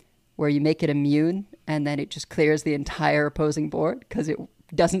 where you make it immune, and then it just clears the entire opposing board because it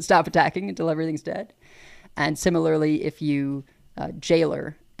doesn't stop attacking until everything's dead. And similarly, if you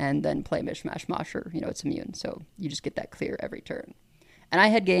Jailer and then play Mishmash Mosher, it's immune. So you just get that clear every turn. And I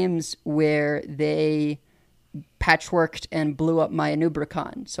had games where they patchworked and blew up my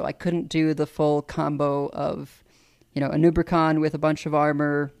Anubricon, so I couldn't do the full combo of, Anubricon with a bunch of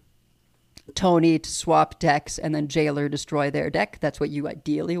armor, Tony to swap decks, and then Jailer destroy their deck. That's what you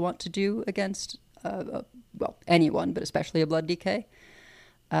ideally want to do against, anyone, but especially a Blood DK.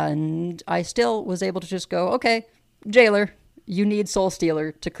 And I still was able to just go, okay, Jailer, you need Soul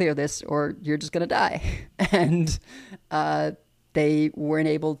Stealer to clear this, or you're just going to die. And they weren't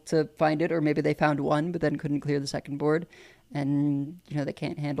able to find it, or maybe they found one, but then couldn't clear the second board. And, they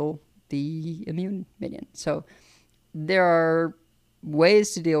can't handle the immune minion. So there are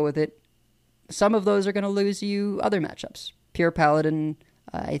ways to deal with it. Some of those are going to lose you other matchups. Pure Paladin,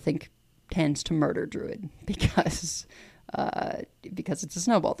 I think, tends to murder Druid because it's a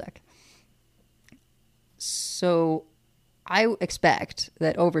snowball deck. So I expect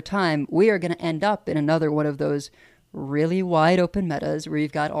that over time, we are going to end up in another one of those really wide open metas where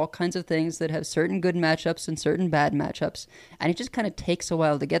you've got all kinds of things that have certain good matchups and certain bad matchups, and it just kind of takes a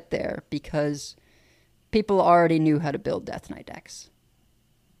while to get there because people already knew how to build Death Knight decks.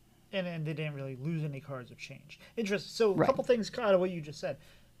 And they didn't really lose any cards or change. Interesting. So a Right. couple things out of what you just said.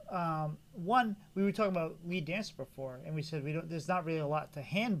 One, we were talking about lead dancer before, and we said there's not really a lot to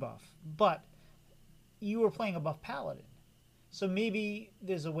hand buff, but you were playing a buff paladin. So maybe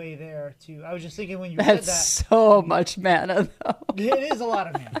there's a way there to. I was just thinking when you That's said so much mana, though. that. It is a lot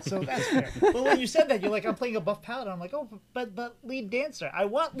of mana, so that's fair. But when you said that, you're like, I'm playing a buff paladin. I'm like, oh, but lead dancer. I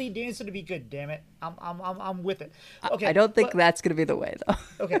want lead dancer to be good. Damn it, I'm with it. Okay, I don't think that's going to be the way, though.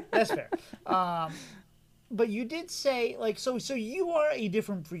 Okay, that's fair. But you did say, like, so you are a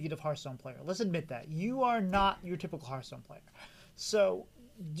different breed of Hearthstone player. Let's admit that. You are not your typical Hearthstone player. So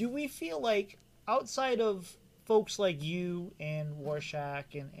do we feel like outside of folks like you and Warshak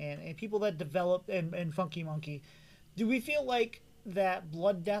and people that develop and Funky Monkey, do we feel like that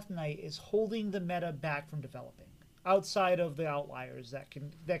Blood Death Knight is holding the meta back from developing outside of the outliers that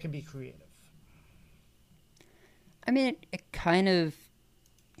can be creative? I mean, it kind of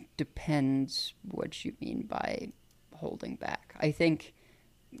depends what you mean by holding back. I think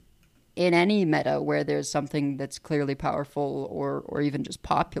in any meta where there's something that's clearly powerful or even just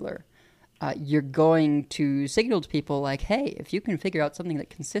popular, you're going to signal to people like, hey, if you can figure out something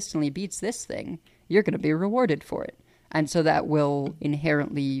that consistently beats this thing, you're going to be rewarded for it. And so that will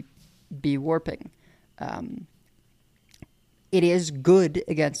inherently be warping. It is good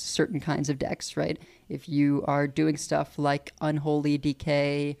against certain kinds of decks, right? If you are doing stuff like Unholy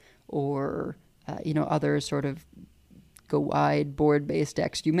Decay or, other sort of go wide board-based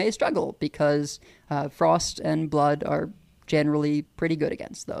decks, you may struggle because Frost and Blood are generally pretty good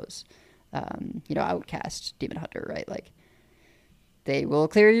against those. Outcast, Demon Hunter, right? Like, they will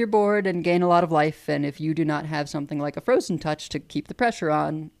clear your board and gain a lot of life, and if you do not have something like a Frozen Touch to keep the pressure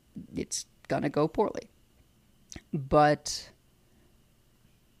on, it's gonna go poorly. But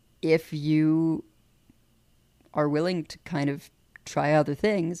if you are willing to kind of try other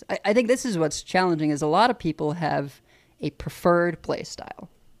things, I think this is what's challenging, is a lot of people have a preferred play style.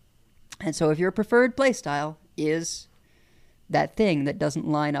 And so if your preferred play style is that thing that doesn't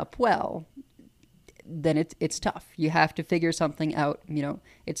line up well, then it's tough. You have to figure something out.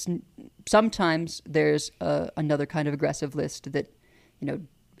 It's sometimes there's another kind of aggressive list that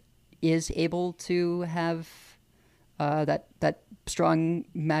is able to have that strong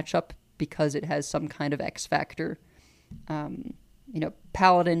matchup because it has some kind of X factor.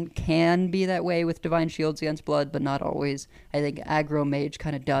 Paladin can be that way with Divine Shields against Blood, but not always. I think Aggro Mage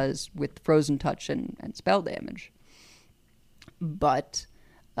kind of does with Frozen Touch and spell damage. But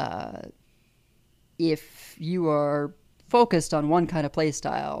if you are focused on one kind of play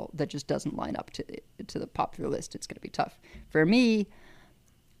style that just doesn't line up to the popular list, it's going to be tough. For me,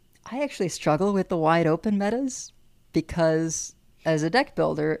 I actually struggle with the wide open metas because as a deck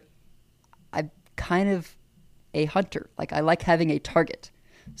builder, I'm kind of a hunter. Like, I like having a target.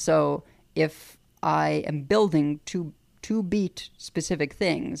 So if I am building to beat specific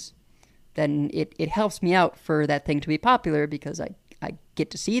things, then it helps me out for that thing to be popular because I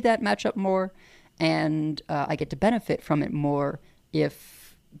get to see that matchup more, and I get to benefit from it more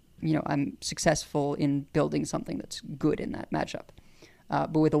if I'm successful in building something that's good in that matchup.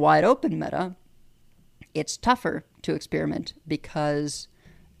 But with a wide open meta, it's tougher to experiment because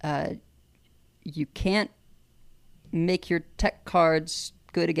you can't make your tech cards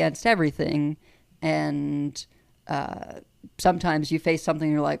good against everything, and sometimes you face something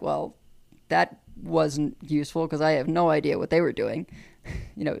and you're like, well, that wasn't useful because I have no idea what they were doing.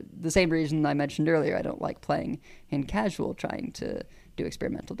 The same reason I mentioned earlier, I don't like playing in casual trying to do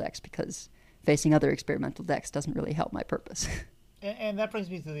experimental decks, because facing other experimental decks doesn't really help my purpose. And that brings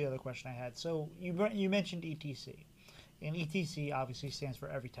me to the other question I had. So you mentioned ETC, and ETC obviously stands for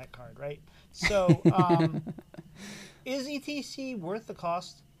every tech card, right? So is ETC worth the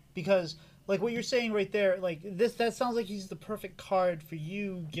cost? Because like what you're saying right there, like that sounds like he's the perfect card for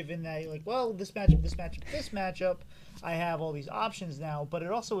you, given that like, well, this matchup, I have all these options now, but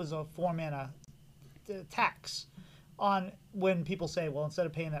it also is a 4-mana tax on when people say, well, instead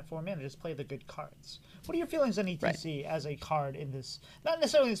of paying that 4 mana, just play the good cards. What are your feelings on ETC as a card in this? Not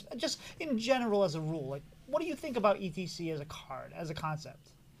necessarily, just in general as a rule. Like, what do you think about ETC as a card, as a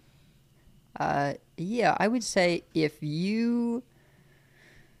concept? Yeah, I would say if you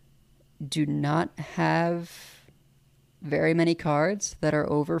do not have very many cards that are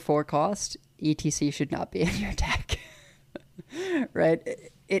over 4 cost, ETC should not be in your deck.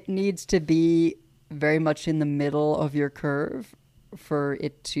 Right? It needs to be very much in the middle of your curve for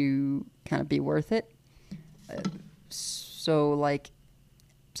it to kind of be worth it. So, like,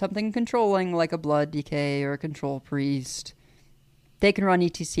 something controlling, like a Blood Decay or a Control Priest, they can run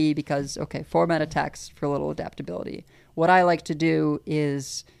ETC because, okay, 4-mana attacks for a little adaptability. What I like to do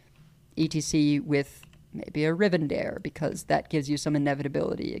is ETC with maybe a Rivendare, because that gives you some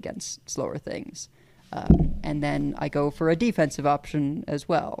inevitability against slower things. And then I go for a defensive option as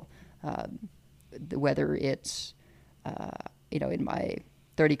well. Whether it's, in my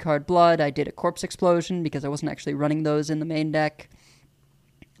 30-card Blood, I did a Corpse Explosion because I wasn't actually running those in the main deck.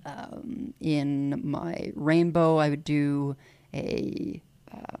 In my Rainbow, I would do a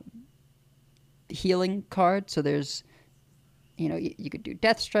healing card. So there's, you could do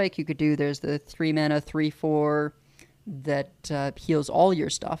Death Strike. There's the 3-mana 3/4 that heals all your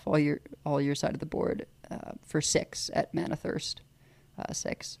stuff, all your side of the board for 6 at Mana Thirst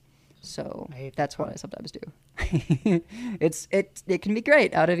 6. So that's what I sometimes do. It can be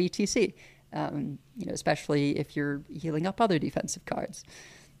great out of ETC, especially if you're healing up other defensive cards.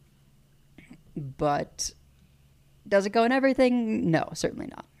 But does it go in everything? No, certainly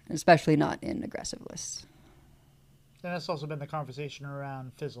not. Especially not in aggressive lists. And that's also been the conversation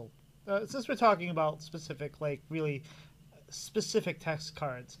around Fizzle. Since we're talking about specific, really specific text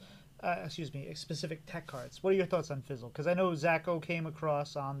cards, specific tech cards. What are your thoughts on Fizzle? Because I know Zacho came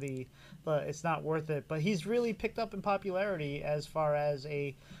across on the it's not worth it, but he's really picked up in popularity as far as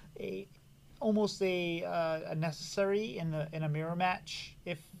almost a necessary in a mirror match.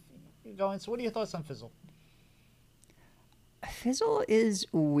 If you're going, so what are your thoughts on Fizzle? Fizzle is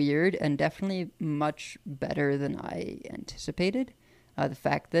weird and definitely much better than I anticipated. The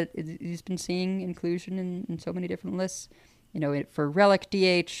fact that he's been seeing inclusion in so many different lists, for Relic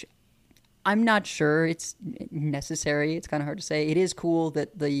DH, I'm not sure it's necessary. It's kind of hard to say. It is cool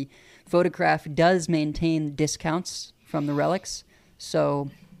that the photograph does maintain discounts from the relics. So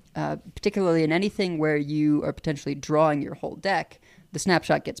particularly in anything where you are potentially drawing your whole deck, the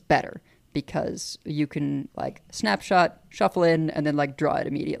snapshot gets better because you can snapshot, shuffle in, and then draw it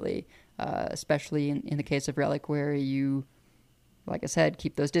immediately. Especially in the case of Relic where you, like I said,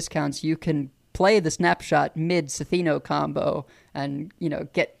 keep those discounts. You can play the snapshot mid Sathino combo and,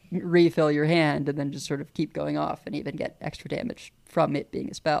 refill your hand and then just sort of keep going off and even get extra damage from it being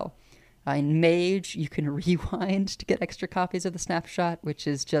a spell. In Mage, you can rewind to get extra copies of the snapshot, which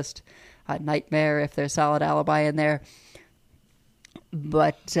is just a nightmare if there's solid alibi in there.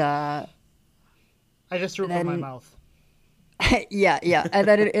 But I just threw it from my mouth. yeah. And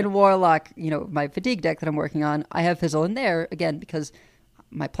then in Warlock, my Fatigue deck that I'm working on, I have Fizzle in there, again, because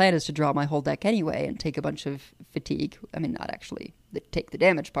my plan is to draw my whole deck anyway and take a bunch of Fatigue. I mean, not actually take the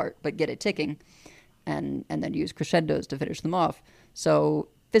damage part, but get it ticking, and then use crescendos to finish them off. So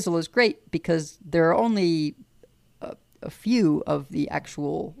Fizzle is great because there are only a few of the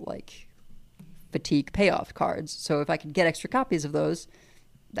actual, Fatigue payoff cards. So if I can get extra copies of those,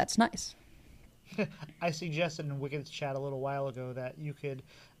 that's nice. I suggested in Wicked's chat a little while ago that you could,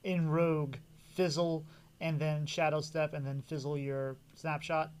 in Rogue, Fizzle and then Shadow Step and then Fizzle your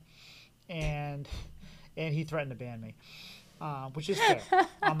snapshot, and he threatened to ban me, which is fair.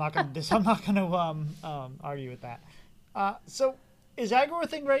 I'm not gonna argue with that. So is aggro a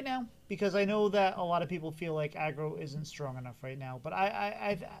thing right now? Because I know that a lot of people feel like aggro isn't strong enough right now, but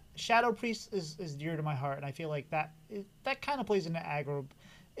I've Shadow Priest is dear to my heart, and I feel like that kind of plays into aggro.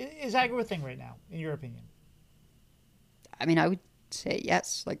 Is aggro a thing right now, in your opinion? I mean, I would say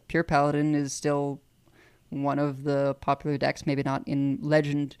yes. Pure Paladin is still one of the popular decks, maybe not in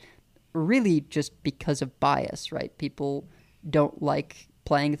Legend, really just because of bias, right? People don't like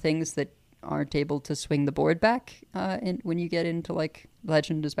playing things that aren't able to swing the board back when you get into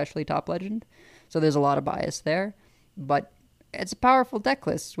Legend, especially Top Legend. So there's a lot of bias there, but it's a powerful deck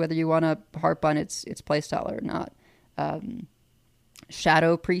list, whether you want to harp on its playstyle or not.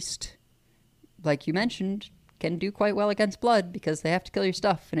 Shadow Priest, like you mentioned, can do quite well against Blood because they have to kill your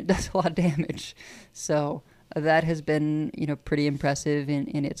stuff and it does a lot of damage. So that has been, pretty impressive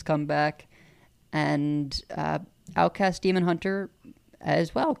in its comeback. And Outcast Demon Hunter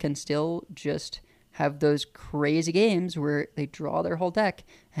as well can still just have those crazy games where they draw their whole deck.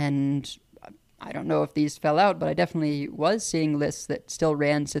 And I don't know if these fell out, but I definitely was seeing lists that still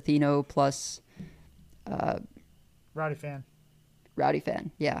ran Sathino plus Rowdy Fan.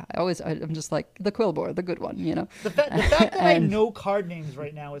 Yeah, I'm just the Quillbore, the good one, The fact that I know card names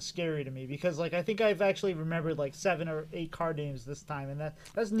right now is scary to me because, I think I've actually remembered 7 or 8 card names this time, and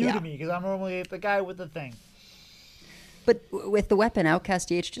that's new to me because I'm normally the guy with the thing. But with the weapon, Outcast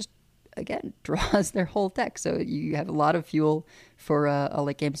DH just, again, draws their whole deck, so you have a lot of fuel for a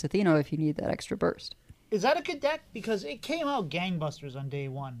late game Sathino if you need that extra burst. Is that a good deck? Because it came out gangbusters on day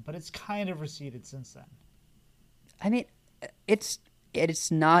one, but it's kind of receded since then. I mean, it's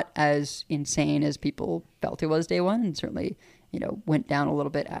not as insane as people felt it was day one, and certainly, went down a little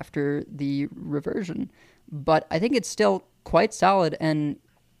bit after the reversion. But I think it's still quite solid, and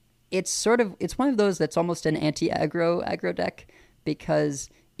it's one of those that's almost an anti-aggro deck, because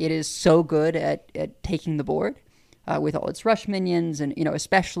it is so good at taking the board with all its rush minions, and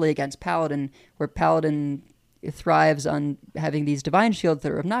especially against Paladin, where Paladin thrives on having these divine shields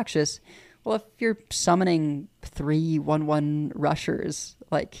that are obnoxious. Well, if you're summoning 3 1/1 rushers,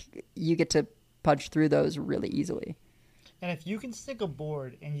 you get to punch through those really easily. And if you can stick a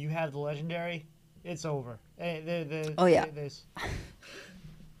board and you have the legendary, it's over. Oh yeah.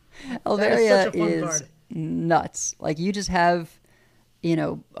 Elveria is nuts. You just have,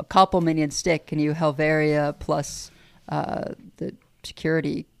 a couple minions stick, and you Helveria plus the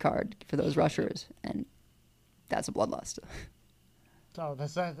security card for those rushers, and that's a bloodlust. Oh,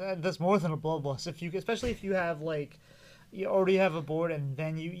 that's more than a bloodlust. Especially if you have you already have a board, and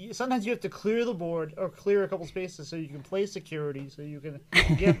then you sometimes you have to clear the board or clear a couple spaces so you can play security, so you can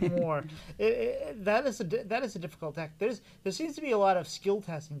get more. That is a difficult deck. There seems to be a lot of skill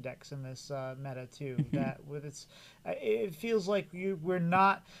testing decks in this meta too. That it feels like we're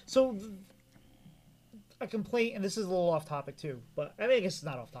not so. A complaint, and this is a little off topic too, but I guess it's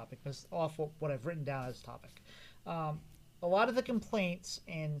not off topic. It's off what I've written down as topic. A lot of the complaints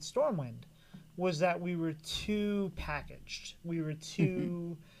in Stormwind was that we were too packaged. We were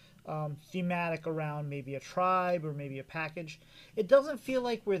too thematic around maybe a tribe or maybe a package. It doesn't feel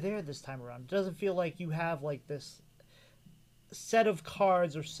like we're there this time around. It doesn't feel like you have this set of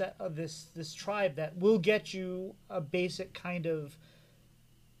cards or set of this tribe that will get you a basic kind of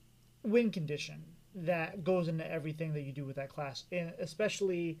win condition that goes into everything that you do with that class, and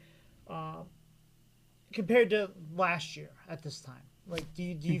especially compared to last year at this time. Do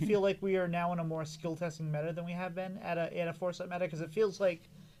you feel like we are now in a more skill testing meta than we have been at a 4-set meta? Because it feels like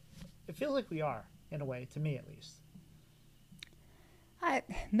we are, in a way, to me at least. I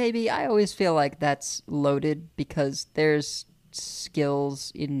always feel like that's loaded, because there's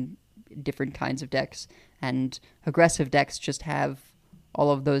skills in different kinds of decks, and aggressive decks just have all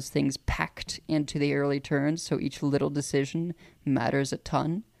of those things packed into the early turns, so each little decision matters a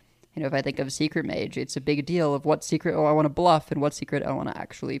ton. If I think of Secret Mage, it's a big deal of what secret I want to bluff and what secret I want to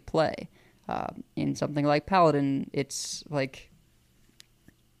actually play. In something like Paladin, it's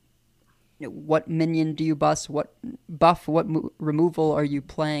what minion do you buff, what removal are you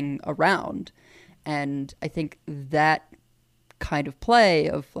playing around? And I think that kind of play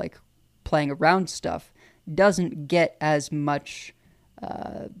of playing around stuff doesn't get as much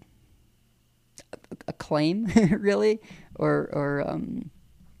acclaim, really, or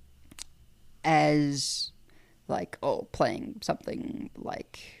as playing something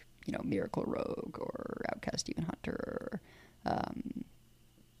like Miracle Rogue or Outcast Demon Hunter, or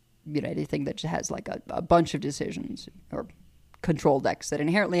anything that just has a bunch of decisions, or control decks that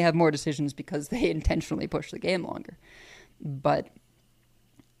inherently have more decisions because they intentionally push the game longer. But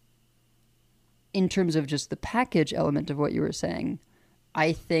in terms of just the package element of what you were saying,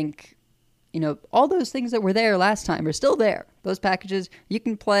 I think all those things that were there last time are still there. Those packages, you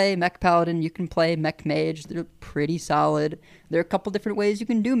can play Mech Paladin, you can play Mech Mage. They're pretty solid. There are a couple different ways you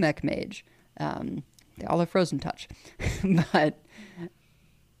can do Mech Mage. They all have Frozen Touch. But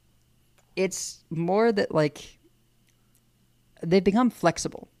it's more that, they've become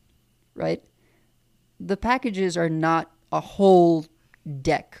flexible, right? The packages are not a whole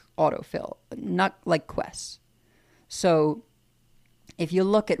deck autofill, not like quests. So if you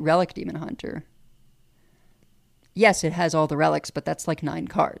look at Relic Demon Hunter, yes, it has all the relics, but that's 9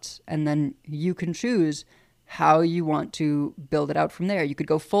 cards. And then you can choose how you want to build it out from there. You could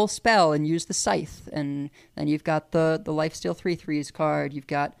go full spell and use the Scythe, and then you've got the Lifesteal 3/3s card, you've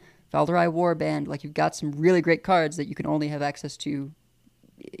got Valderai Warband, you've got some really great cards that you can only have access to,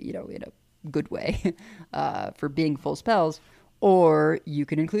 in a good way, for being full spells. Or you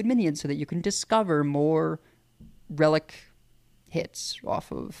can include minions so that you can discover more relic hits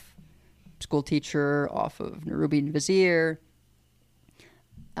off of School Teacher, off of Nerubian Vizier.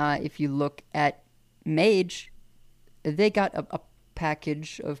 If you look at Mage, they got a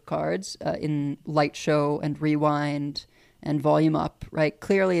package of cards in Light Show and Rewind and Volume Up, right?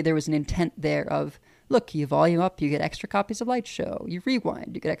 Clearly there was an intent there of, look, you Volume Up, you get extra copies of Light Show. You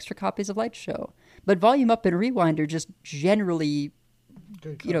Rewind, you get extra copies of Light Show. But Volume Up and Rewind are just generally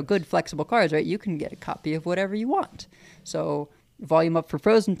good flexible cards, right? You can get a copy of whatever you want. So Volume Up for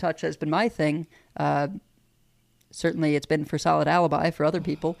Frozen Touch has been my thing. Certainly it's been for Solid Alibi for other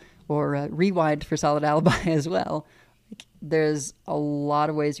people, or Rewind for Solid Alibi as well. there's a lot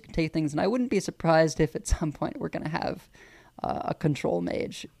of ways you can take things, and I wouldn't be surprised if at some point we're going to have a control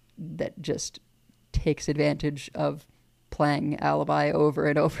mage that just takes advantage of playing Alibi over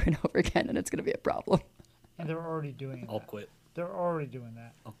and over and over again, and it's going to be a problem. And they're already doing I'll that. quit. They're already doing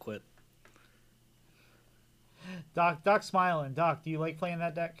that. I'll quit. Doc's smiling. Doc, do you like playing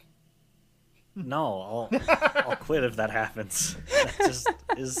that deck? No, I'll quit if that happens. That just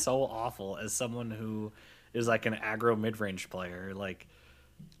is so awful as someone who is like an aggro mid-range player. Like,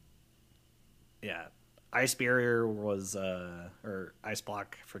 yeah, Ice Barrier was or Ice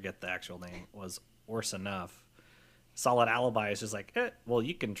Block, forget the actual name, was worse enough. Solid Alibi is just like, well,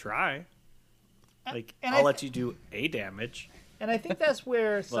 you can try. Like, And I'll let you do a damage. And I think that's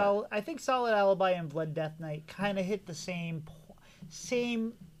where Solid Alibi and Blood Death Knight kind of hit the same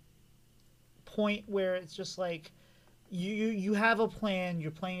point where it's just like you have a plan,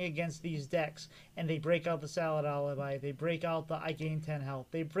 you're playing against these decks, and they break out the Solid Alibi, they break out the I gain 10 health,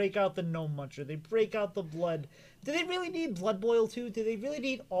 they break out the Gnome Muncher, they break out the Blood. Do they really need Blood Boil too? Do they really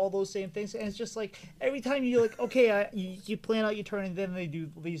need all those same things? And it's just like every time you're like, okay, you plan out your turn, and then they do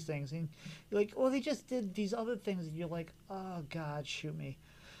these things, and you're like, oh, they just did these other things, and you're like, oh god, shoot me.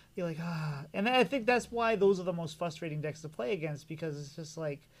 You're like, ah. And I think that's why those are the most frustrating decks to play against, because it's just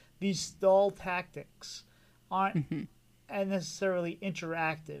like these stall tactics aren't necessarily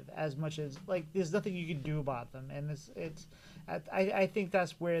interactive as much as, like, there's nothing you can do about them. And I think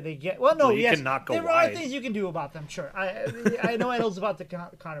that's where they get, well, no, you yes, cannot go there wide. are things you can do about them, sure. I know Edel's about to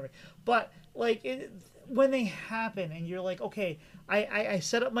counter me, but like when they happen and you're like, okay, I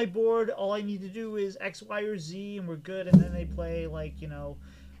set up my board, all I need to do is X, Y, or Z, and we're good. And then they play, like, you know,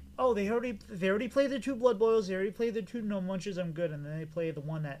 oh, they already played their 2 Blood Boils, they already played their 2 Gnome Munches, I'm good. And then they play the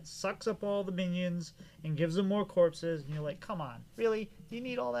one that sucks up all the minions and gives them more corpses, and you're like, come on, really? Do you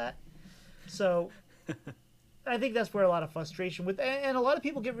need all that? So I think that's where a lot of frustration with, and a lot of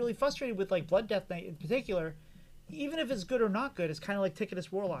people get really frustrated with, like, Blood Death Knight in particular. Even if it's good or not good, it's kind of like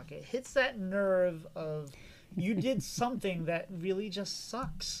Ticketus Warlock. It hits that nerve of, you did something that really just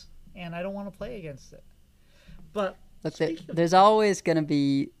sucks, and I don't want to play against it. But there's always going to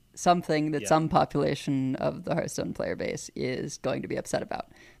be something that Yeah. some population of the Hearthstone player base is going to be upset about,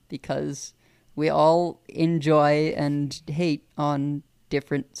 because we all enjoy and hate on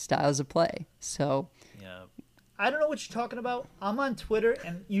different styles of play. So Yeah. I don't know what you're talking about. I'm on Twitter,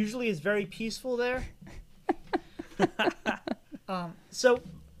 and usually it's very peaceful there. So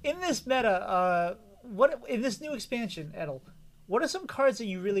in this meta, what in this new expansion, Edel, what are some cards that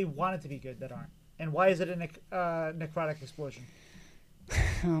you really wanted to be good that aren't, and why is it a Necrotic Explosion?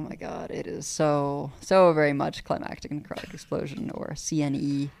 oh my god, it is so very much Climactic Necrotic Explosion, or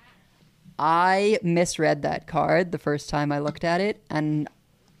CNE. I misread that card the first time I looked at it, and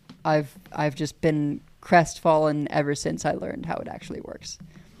I've just been crestfallen ever since I learned how it actually works.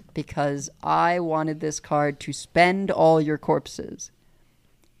 Because I wanted this card to spend all your corpses.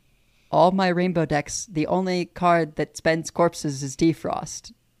 All my rainbow decks, the only card that spends corpses is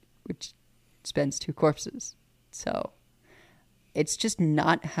Defrost, which spends 2 corpses. So it's just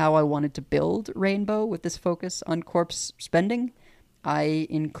not how I wanted to build Rainbow with this focus on corpse spending. I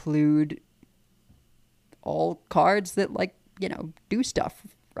include all cards that, like, you know, do stuff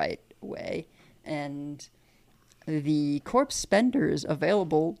right away. And the corpse spenders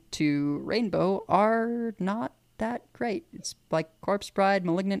available to Rainbow are not that great. It's like Corpse Bride,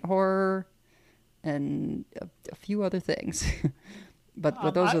 Malignant Horror, and a few other things.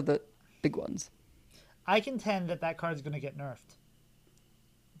 but those are the big ones. I contend that card's going to get nerfed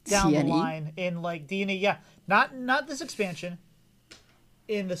down CNE? the line in, like, DNA. Yeah, not this expansion.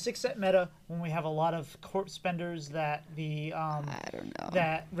 In the 6-set meta, when we have a lot of corpse spenders that I don't know.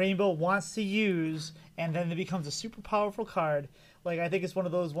 that Rainbow wants to use, and then it becomes a super powerful card. Like, I think it's one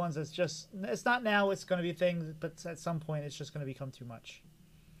of those ones that's just, it's not now, it's going to be a thing, but at some point it's just going to become too much.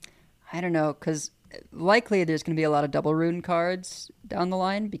 I don't know, because likely there's going to be a lot of double rune cards down the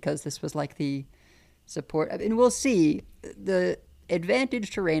line, because this was like the support. I mean, we'll see. The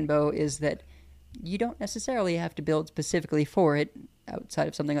advantage to Rainbow is that you don't necessarily have to build specifically for it outside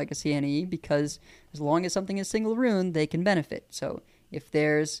of something like a CNE, because as long as something is single rune, they can benefit. So if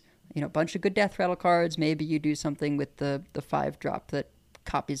there's, you know, a bunch of good Death Rattle cards, maybe you do something with the 5-drop that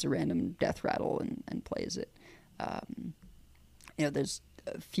copies a random Death Rattle and plays it. You know, there's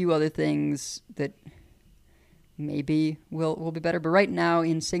a few other things that maybe will be better, but right now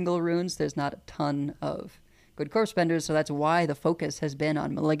in single runes, there's not a ton of good corpse spenders, so that's why the focus has been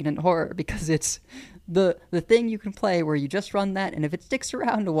on Malignant Horror, because it's the thing you can play where you just run that, and if it sticks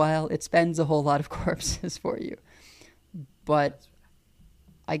around a while, it spends a whole lot of corpses for you. But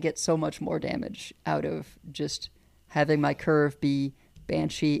I get so much more damage out of just having my curve be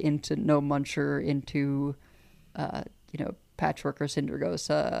Banshee into No Muncher into, Patchwork or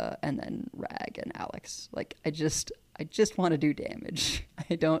Syndergosa, and then Rag and Alex. Like, I just want to do damage.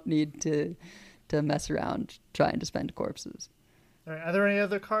 I don't need to mess around trying to spend corpses. All right, are there any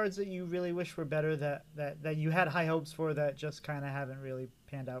other cards that you really wish were better that you had high hopes for that just kind of haven't really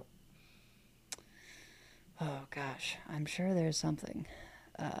panned out? Oh, gosh. I'm sure there's something.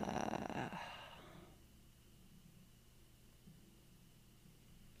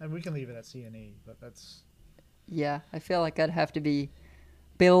 And we can leave it at C&E, but that's... Yeah, I feel like I'd have to be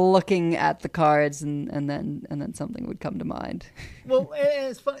looking at the cards and then something would come to mind. Well, and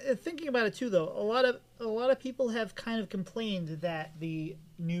it's fun thinking about it too. Though a lot of people have kind of complained that the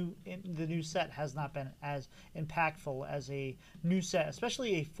new set has not been as impactful as a new set,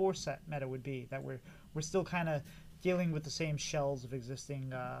 especially a 4-set meta would be. That we're still kind of dealing with the same shells of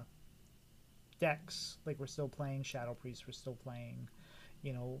existing decks. Like we're still playing Shadow Priest, we're still playing,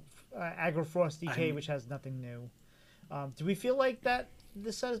 Aggro Frost DK, which has nothing new. Do we feel like that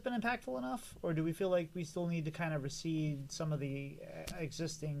this set has been impactful enough, or do we feel like we still need to kind of recede some of the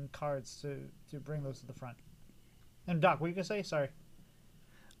existing cards to bring those to the front? And Doc, what are you gonna say? Sorry.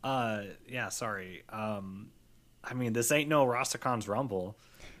 Yeah, sorry. I mean, this ain't no Rastakon's Rumble.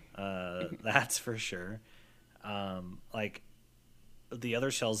 That's for sure. Like, the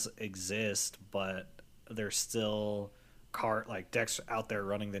other shells exist, but there's still decks out there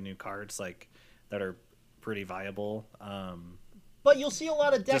running the new cards that are pretty viable. But you'll see a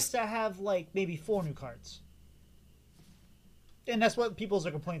lot of decks that have maybe 4 new cards, and that's what people's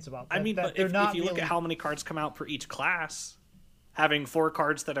complaints about. I mean, but if you look at how many cards come out for each class, having 4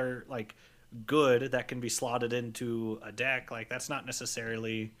 cards that are good that can be slotted into a deck, that's not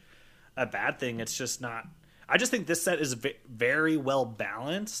necessarily a bad thing. It's just not. I just think this set is very well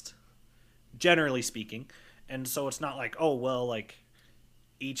balanced, generally speaking, and so it's not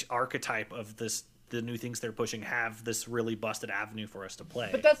each archetype of the new things they're pushing have this really busted avenue for us to play.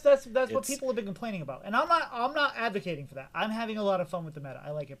 But that's what people have been complaining about, and I'm not advocating for that. I'm having a lot of fun with the meta.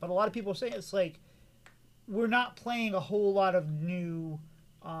 I like it, but a lot of people say it's we're not playing a whole lot of new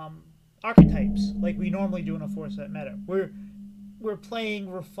archetypes like we normally do in a 4-set meta. We're playing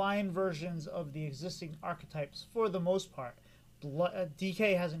refined versions of the existing archetypes for the most part.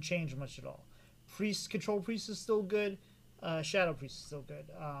 DK hasn't changed much at all. Control Priest is still good. Shadow Priest is still good.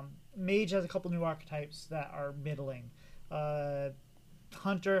 Mage has a couple new archetypes that are middling.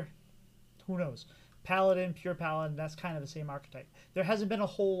 Hunter, who knows? Paladin, Pure Paladin, that's kind of the same archetype. There hasn't been a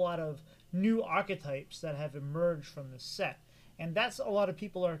whole lot of new archetypes that have emerged from the set. And that's a lot of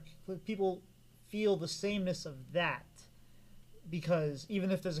people feel the sameness of that. Because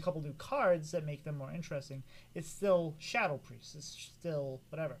even if there's a couple new cards that make them more interesting, it's still Shadow Priest. It's still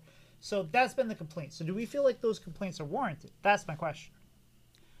whatever. So that's been the complaint. So do we feel like those complaints are warranted? That's my question.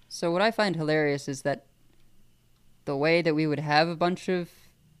 So what I find hilarious is that the way that we would have a bunch of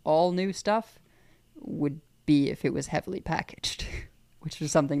all new stuff would be if it was heavily packaged, which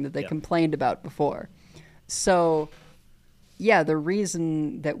was something that they complained about before. So, yeah, the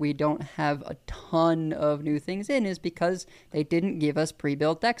reason that we don't have a ton of new things in is because they didn't give us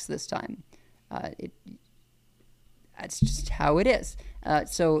pre-built decks this time. That's just how it is.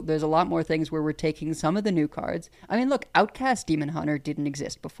 So there's a lot more things where we're taking some of the new cards. I mean, look, Outcast Demon Hunter didn't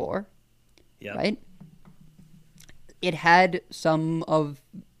exist before, right? It had some of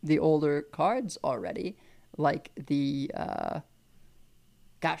the older cards already, like the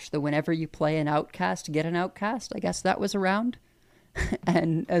whenever you play an Outcast, get an Outcast. I guess that was around.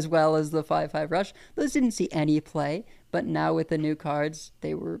 And as well as the 5/5 Rush. Those didn't see any play, but now with the new cards,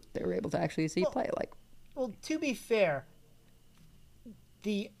 they were able to actually see play. Well, to be fair,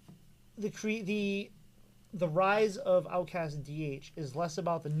 the rise of Outcast and DH is less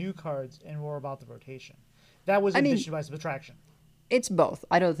about the new cards and more about the rotation. That was addition by subtraction. It's both.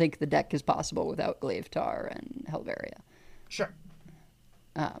 I don't think the deck is possible without Glaivetar and Helveria. Sure.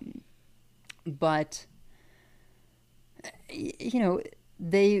 But,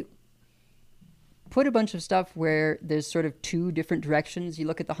 they put a bunch of stuff where there's sort of 2 different directions. You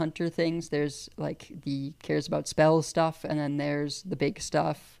look at the Hunter things, there's the cares about spells stuff, and then there's the big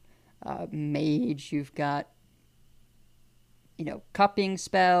stuff. Mage, you've got, cupping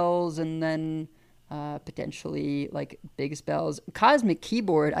spells, and then potentially big spells. Cosmic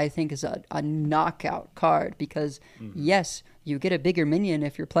Keyboard, I think, is a knockout card because, yes, you get a bigger minion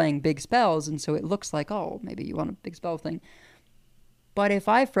if you're playing big spells, and so it looks like, oh, maybe you want a big spell thing. But if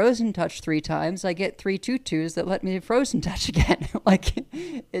I Frozen Touch 3 times, I get 3 2/2s that let me Frozen Touch again. Then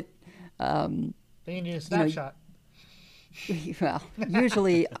you need a snapshot. Well,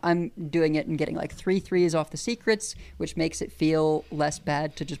 usually I'm doing it and getting like 3/3s off the secrets, which makes it feel less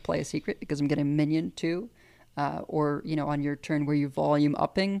bad to just play a secret because I'm getting a minion too. Or, on your turn where you volume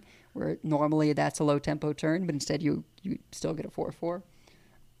upping, where normally that's a low tempo turn, but instead you still get a 4/4.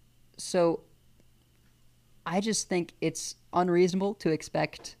 So I just think it's unreasonable to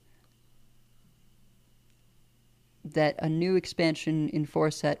expect that a new expansion in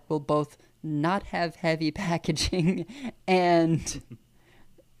 4 set will both not have heavy packaging and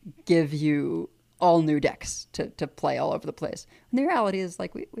give you all new decks to play all over the place. And the reality is,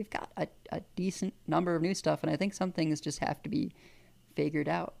 like, we've got a decent number of new stuff, and I think some things just have to be figured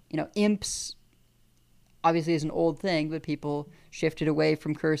out. Imps obviously is an old thing, but people shifted away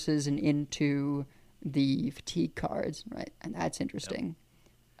from curses and into the fatigue cards, right? And that's interesting.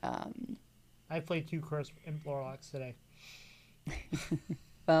 Yep. I played 2 curse Imp Warlocks today.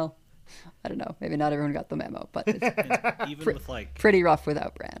 Well, I don't know. Maybe not everyone got the memo, but it's even with like pretty rough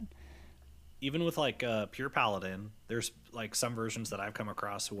without Bran. Even with like Pure Paladin, there's like some versions that I've come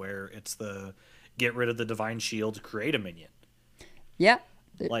across where it's the get rid of the Divine Shield, create a minion. Yeah.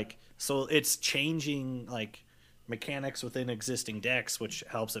 Like, so it's changing like mechanics within existing decks, which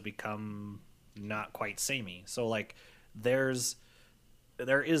helps it become not quite samey. So like there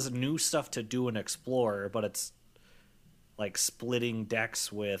is new stuff to do and explore, but it's like splitting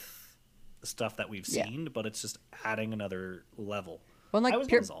decks with stuff that we've seen, but it's just adding another level. Well, like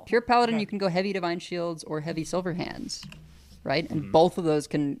Pure Paladin, you can go heavy Divine Shields or heavy Silver Hands, right? And both of those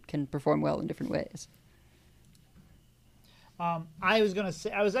can perform well in different ways. I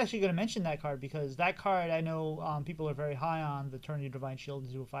was actually gonna mention that card because that card I know people are very high on, the turn your Divine Shield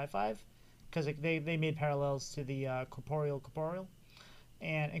into a 5/5, because they made parallels to the corporeal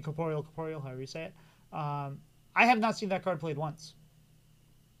and incorporeal, however you say it. I have not seen that card played once.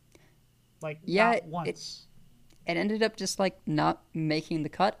 Not once. It ended up just like not making the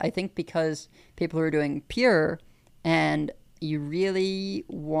cut. I think because people are doing pure, and you really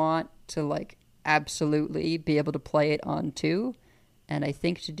want to like absolutely be able to play it on 2. And I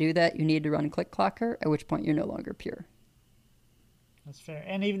think to do that, you need to run Click Clocker, at which point you're no longer pure. That's fair.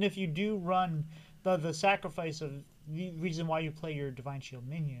 And even if you do run the sacrifice of the reason why you play your Divine Shield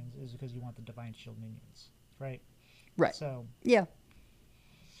minions is because you want the Divine Shield minions, right? Right. So yeah.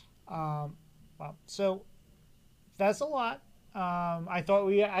 Wow. So that's a lot.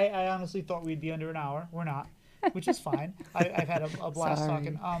 I honestly thought we'd be under an hour. We're not, which is fine. I've had a blast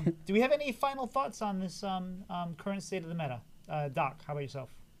talking. Do we have any final thoughts on this current state of the meta? Doc, how about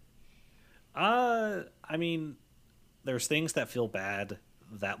yourself? I mean, there's things that feel bad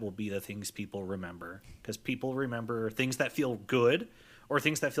that will be the things people remember, because people remember things that feel good or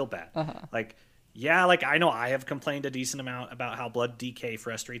things that feel bad. Like I know I have complained a decent amount about how blood DK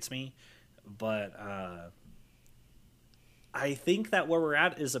frustrates me, but I think that where we're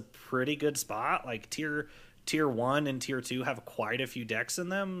at is a pretty good spot. Like tier 1 and tier 2 have quite a few decks in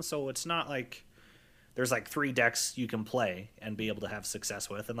them, so it's not like there's like 3 decks you can play and be able to have success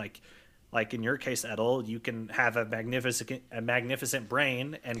with. And like in your case, Edel, you can have a magnificent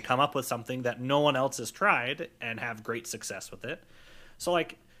brain and come up with something that no one else has tried and have great success with it. So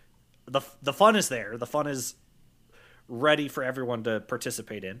like the fun is there. The fun is ready for everyone to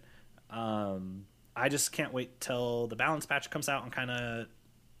participate in. I just can't wait till the balance patch comes out and kind of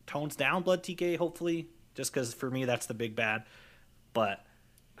tones down blood TK, hopefully, just because for me that's the big bad. But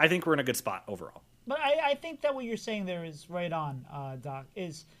I think we're in a good spot overall. But I think that what you're saying there is right on, Doc.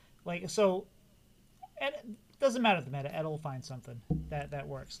 Is like, so it doesn't matter the meta. Ed will find something that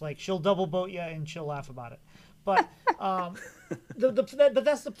works. Like, she'll double boat you and she'll laugh about it. But but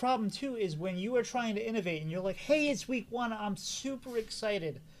that's the problem too, is when you are trying to innovate and you're like, hey, it's week 1, I'm super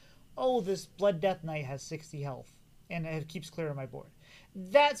excited. Oh, this Blood Death Knight has 60 health and it keeps clearing my board.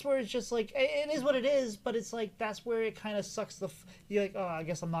 That's where it's just like, it is what it is, but it's like that's where it kind of sucks you're like, oh, I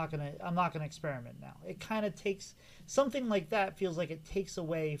guess I'm not gonna experiment now. It kind of takes something like that, feels like it takes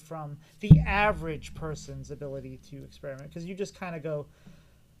away from the average person's ability to experiment, because you just kind of go,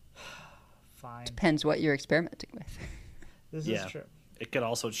 fine. Depends what you're experimenting with. This is true. It could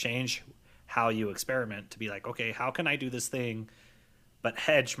also change how you experiment to be like, okay, how can I do this thing but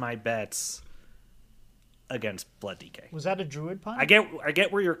hedge my bets against blood DK? Was that a druid pun? I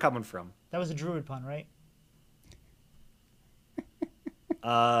get where you're coming from. That was a druid pun, right?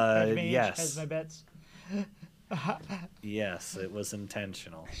 Yes. Hedge my bets. Yes, it was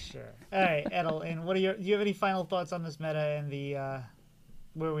intentional. Sure. All right, Edel, and do you have any final thoughts on this meta and the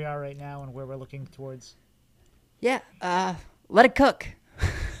where we are right now and where we're looking towards? Yeah, let it cook.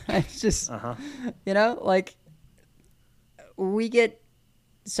 It's just, like, we get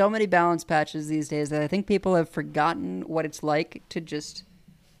so many balance patches these days that I think people have forgotten what it's like to just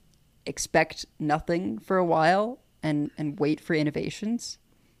expect nothing for a while and wait for innovations,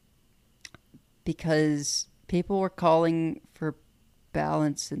 because people were calling for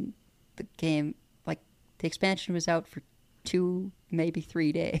balance in the game. Like, the expansion was out for 2, maybe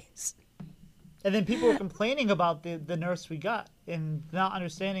 3 days. And then people were complaining about the nerfs we got and not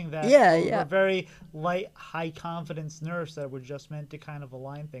understanding that were very light, high confidence nerfs that were just meant to kind of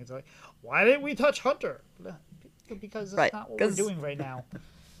align things. Like, why didn't we touch Hunter? Because that's not what we're doing right now.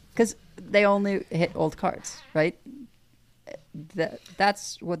 Because they only hit old cards, right?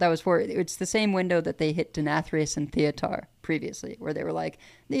 That's what that was for. It's the same window that they hit Edel-Thrice and Theatar previously, where they were like,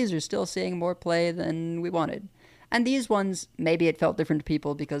 these are still seeing more play than we wanted. And these ones, maybe it felt different to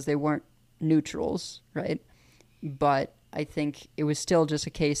people because they weren't neutrals, right? But I think it was still just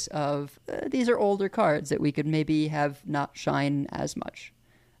a case of these are older cards that we could maybe have not shine as much.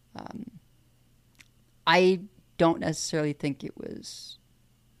 I don't necessarily think it was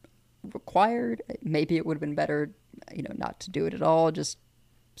required. Maybe it would have been better, not to do it at all, just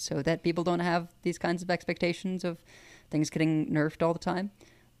so that people don't have these kinds of expectations of things getting nerfed all the time.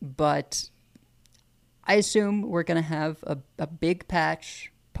 But I assume we're going to have a big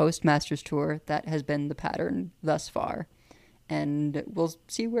patch post Masters Tour. That has been the pattern thus far, and we'll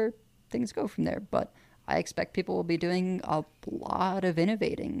see where things go from there. But I expect people will be doing a lot of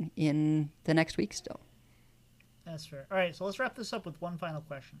innovating in the next week still. That's fair. All right, so let's wrap this up with one final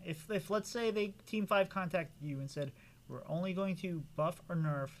question. If let's say Team 5 contacted you and said, we're only going to buff or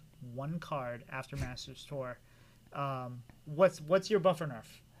nerf one card after Masters Tour, what's your buff or nerf?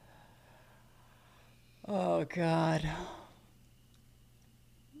 Oh, God.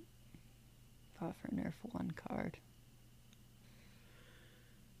 Buff or nerf one card.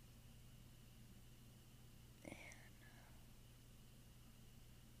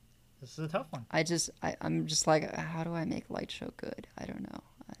 This is a tough one. I'm just like, how do I make Light Show good? I don't know.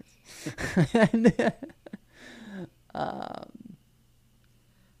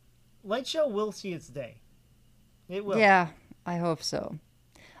 Light Show will see its day. It will. Yeah, I hope so.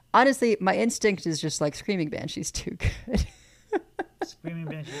 Honestly, my instinct is just like Screaming Banshee's too good. Screaming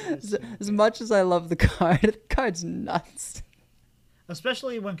Banshee is as much as I love the card's nuts.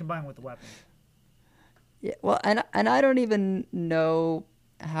 Especially when combined with the weapon. Yeah, well, and I don't even know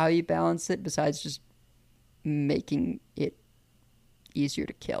how you balance it besides just making it easier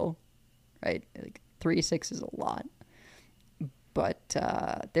to kill, right? Like 3/6 is a lot, but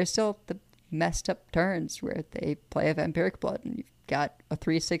there's still the messed up turns where they play a Vampiric Blood and you've got a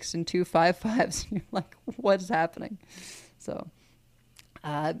 3/6 and 2 5/5s. You're like, what's happening? So,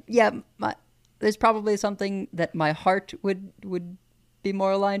 there's probably something that my heart would be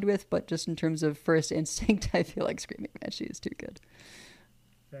more aligned with, but just in terms of first instinct, I feel like Screaming Banshee is too good.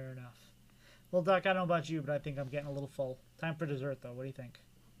 Fair enough. Well, Doc, I don't know about you, but I think I'm getting a little full. Time for dessert, though. What do you think?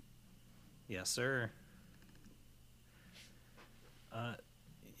 Yes, sir.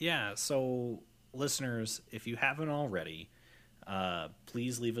 So listeners, if you haven't already,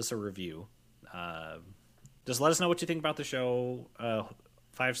 please leave us a review. Just let us know what you think about the show.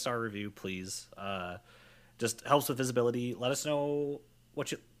 5-star review, please. Just helps with visibility. Let us know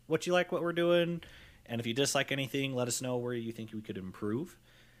what you like, what we're doing, and if you dislike anything, let us know where you think we could improve.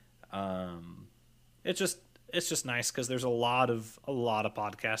 It's just nice because there's a lot of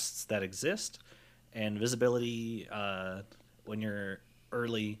podcasts that exist, and visibility when you're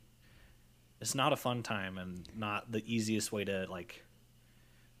early, it's not a fun time and not the easiest way to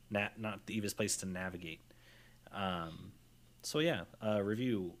not the easiest place to navigate.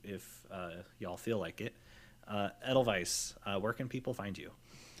 Review if y'all feel like it. Edelweiss, where can people find you?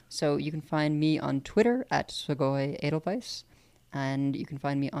 So you can find me on Twitter at Sugoi Edelweiss, and you can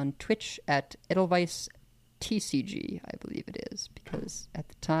find me on Twitch at Edelweiss TCG, I believe it is, because at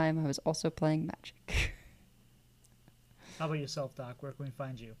the time I was also playing Magic. How about yourself, Doc? Where can we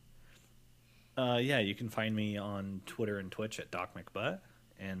find you? You can find me on Twitter and Twitch at Doc McButt.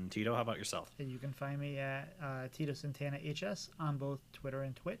 And Tito, how about yourself? And you can find me at Tito Santana HS on both Twitter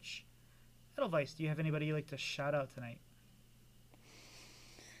and Twitch. Edelweiss, do you have anybody you'd like to shout out tonight?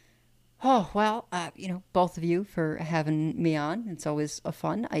 Oh, well, both of you for having me on. It's always a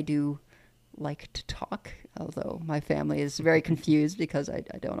fun. I do like to talk, although my family is very confused because I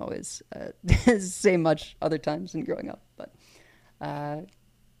don't always say much other times than growing up. But,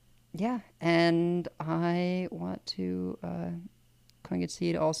 and I want to coin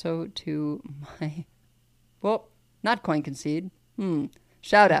concede also to my... Well, not coin concede.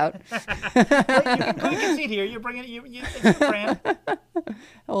 Shout out. You can coin concede here. You're bringing it. It's your brand.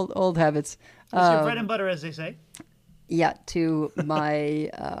 Old habits. It's your bread and butter, as they say. Yeah, to my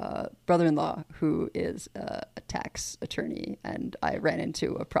brother-in-law, who is a tax attorney, and I ran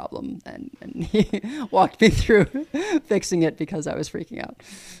into a problem, and he walked me through fixing it because I was freaking out.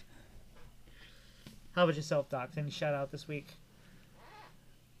 How about yourself, Doc? Any shout out this week?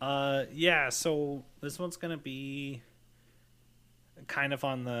 Yeah, so this one's going to be kind of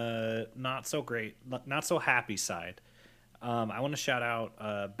on the not so great, not so happy side. I want to shout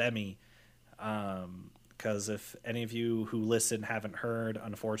out Bemi, because if any of you who listen haven't heard,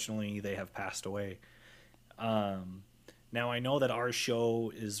 unfortunately, they have passed away. Now, I know that our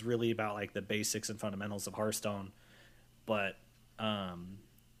show is really about like the basics and fundamentals of Hearthstone, but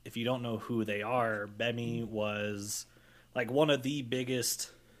if you don't know who they are, Bemi was like one of the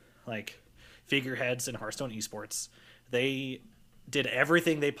biggest like figureheads in Hearthstone esports. They did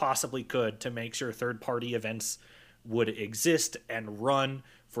everything they possibly could to make sure third-party events would exist and run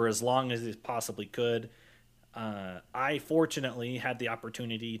for as long as it possibly could. I fortunately had the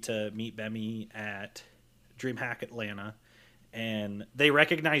opportunity to meet Bemi at DreamHack Atlanta, and they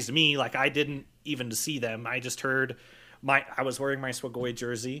recognized me like I didn't even see them. I just heard I was wearing my Swagoi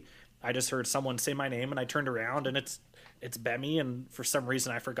jersey. I just heard someone say my name, and I turned around, and it's Bemi, and for some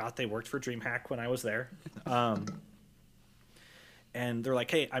reason I forgot they worked for DreamHack when I was there. And they're like,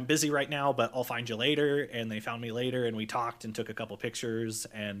 hey, I'm busy right now, but I'll find you later. And they found me later, and we talked and took a couple pictures.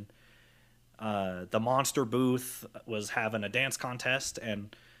 And the Monster booth was having a dance contest.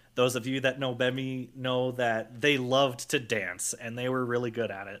 And those of you that know Bemi know that they loved to dance, and they were really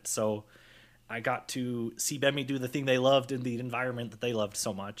good at it. So I got to see Bemi do the thing they loved in the environment that they loved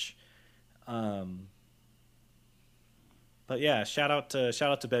so much. But yeah, shout out to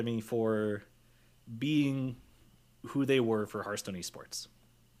Bemi for being who they were for Hearthstone esports.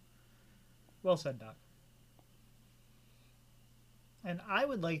 Well said, Doc. And I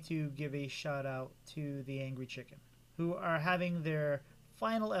would like to give a shout out to the Angry Chicken, who are having their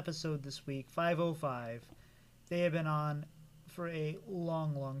final episode this week, 505. They have been on for a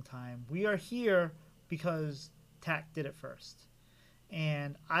long, long time. We are here because TAC did it first.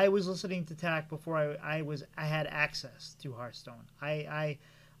 And I was listening to TAC before I had access to Hearthstone.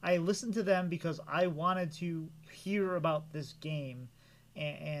 I listened to them because I wanted to hear about this game,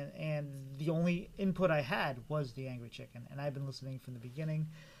 and the only input I had was the Angry Chicken, and I've been listening from the beginning.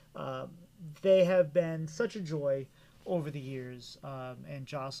 They have been such a joy over the years, and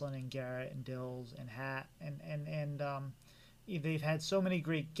Jocelyn and Garrett and Dills and Hat and they've had so many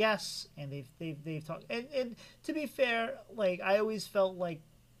great guests, and they've talked. And to be fair, like I always felt like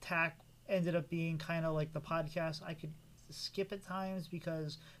TAC ended up being kind of like the podcast I could skip at times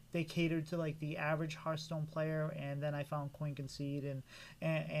because they catered to like the average Hearthstone player, and then I found Coin Concede and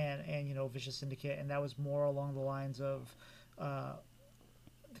you know Vicious Syndicate, and that was more along the lines of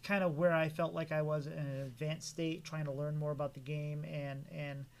kind of where I felt like I was in an advanced state trying to learn more about the game,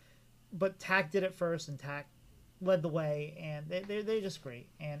 but TAC did it first, and TAC led the way, and they're just great,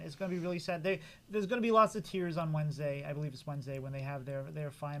 and it's going to be really sad. There's going to be lots of tears on Wednesday. I believe it's Wednesday when they have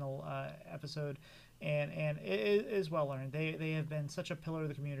their final episode. And it is well earned. They have been such a pillar of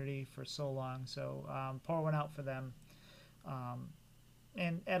the community for so long. So pour one out for them.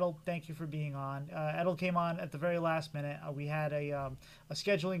 And Edel, thank you for being on. Edel came on at the very last minute. We had a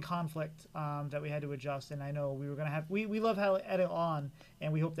scheduling conflict that we had to adjust, and I know we were gonna have. We love having Edel on,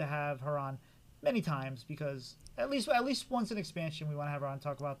 and we hope to have her on many times because at least once in expansion we want to have her on,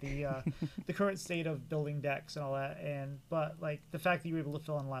 talk about the the current state of building decks and all that. But like the fact that you were able to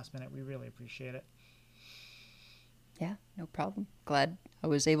fill in last minute, we really appreciate it. Yeah, no problem. Glad I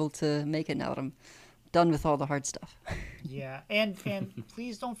was able to make it now that I'm done with all the hard stuff. Yeah, and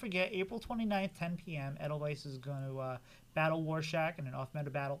please don't forget, April 29th, 10 p.m., Edelweiss is going to battle Warshack in an off-meta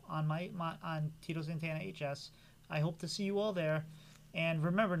battle on on Tito Santana HS. I hope to see you all there. And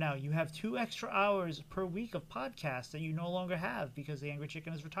remember now, you have 2 extra hours per week of podcasts that you no longer have because the Angry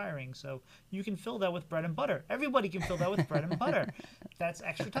Chicken is retiring. So you can fill that with bread and butter. Everybody can fill that with bread and butter. That's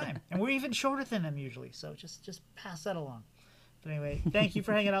extra time. And we're even shorter than them usually. So just pass that along. But anyway, thank you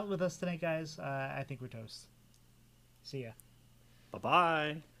for hanging out with us tonight, guys. I think we're toast. See ya.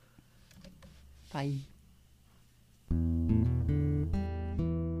 Bye-bye. Bye.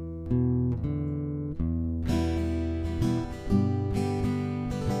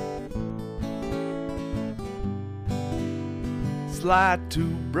 Slide two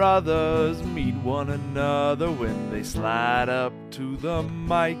brothers meet one another when they slide up to the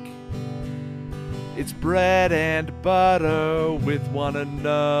mic. It's bread and butter with one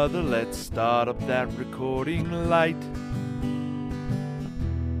another. Let's start up that recording light.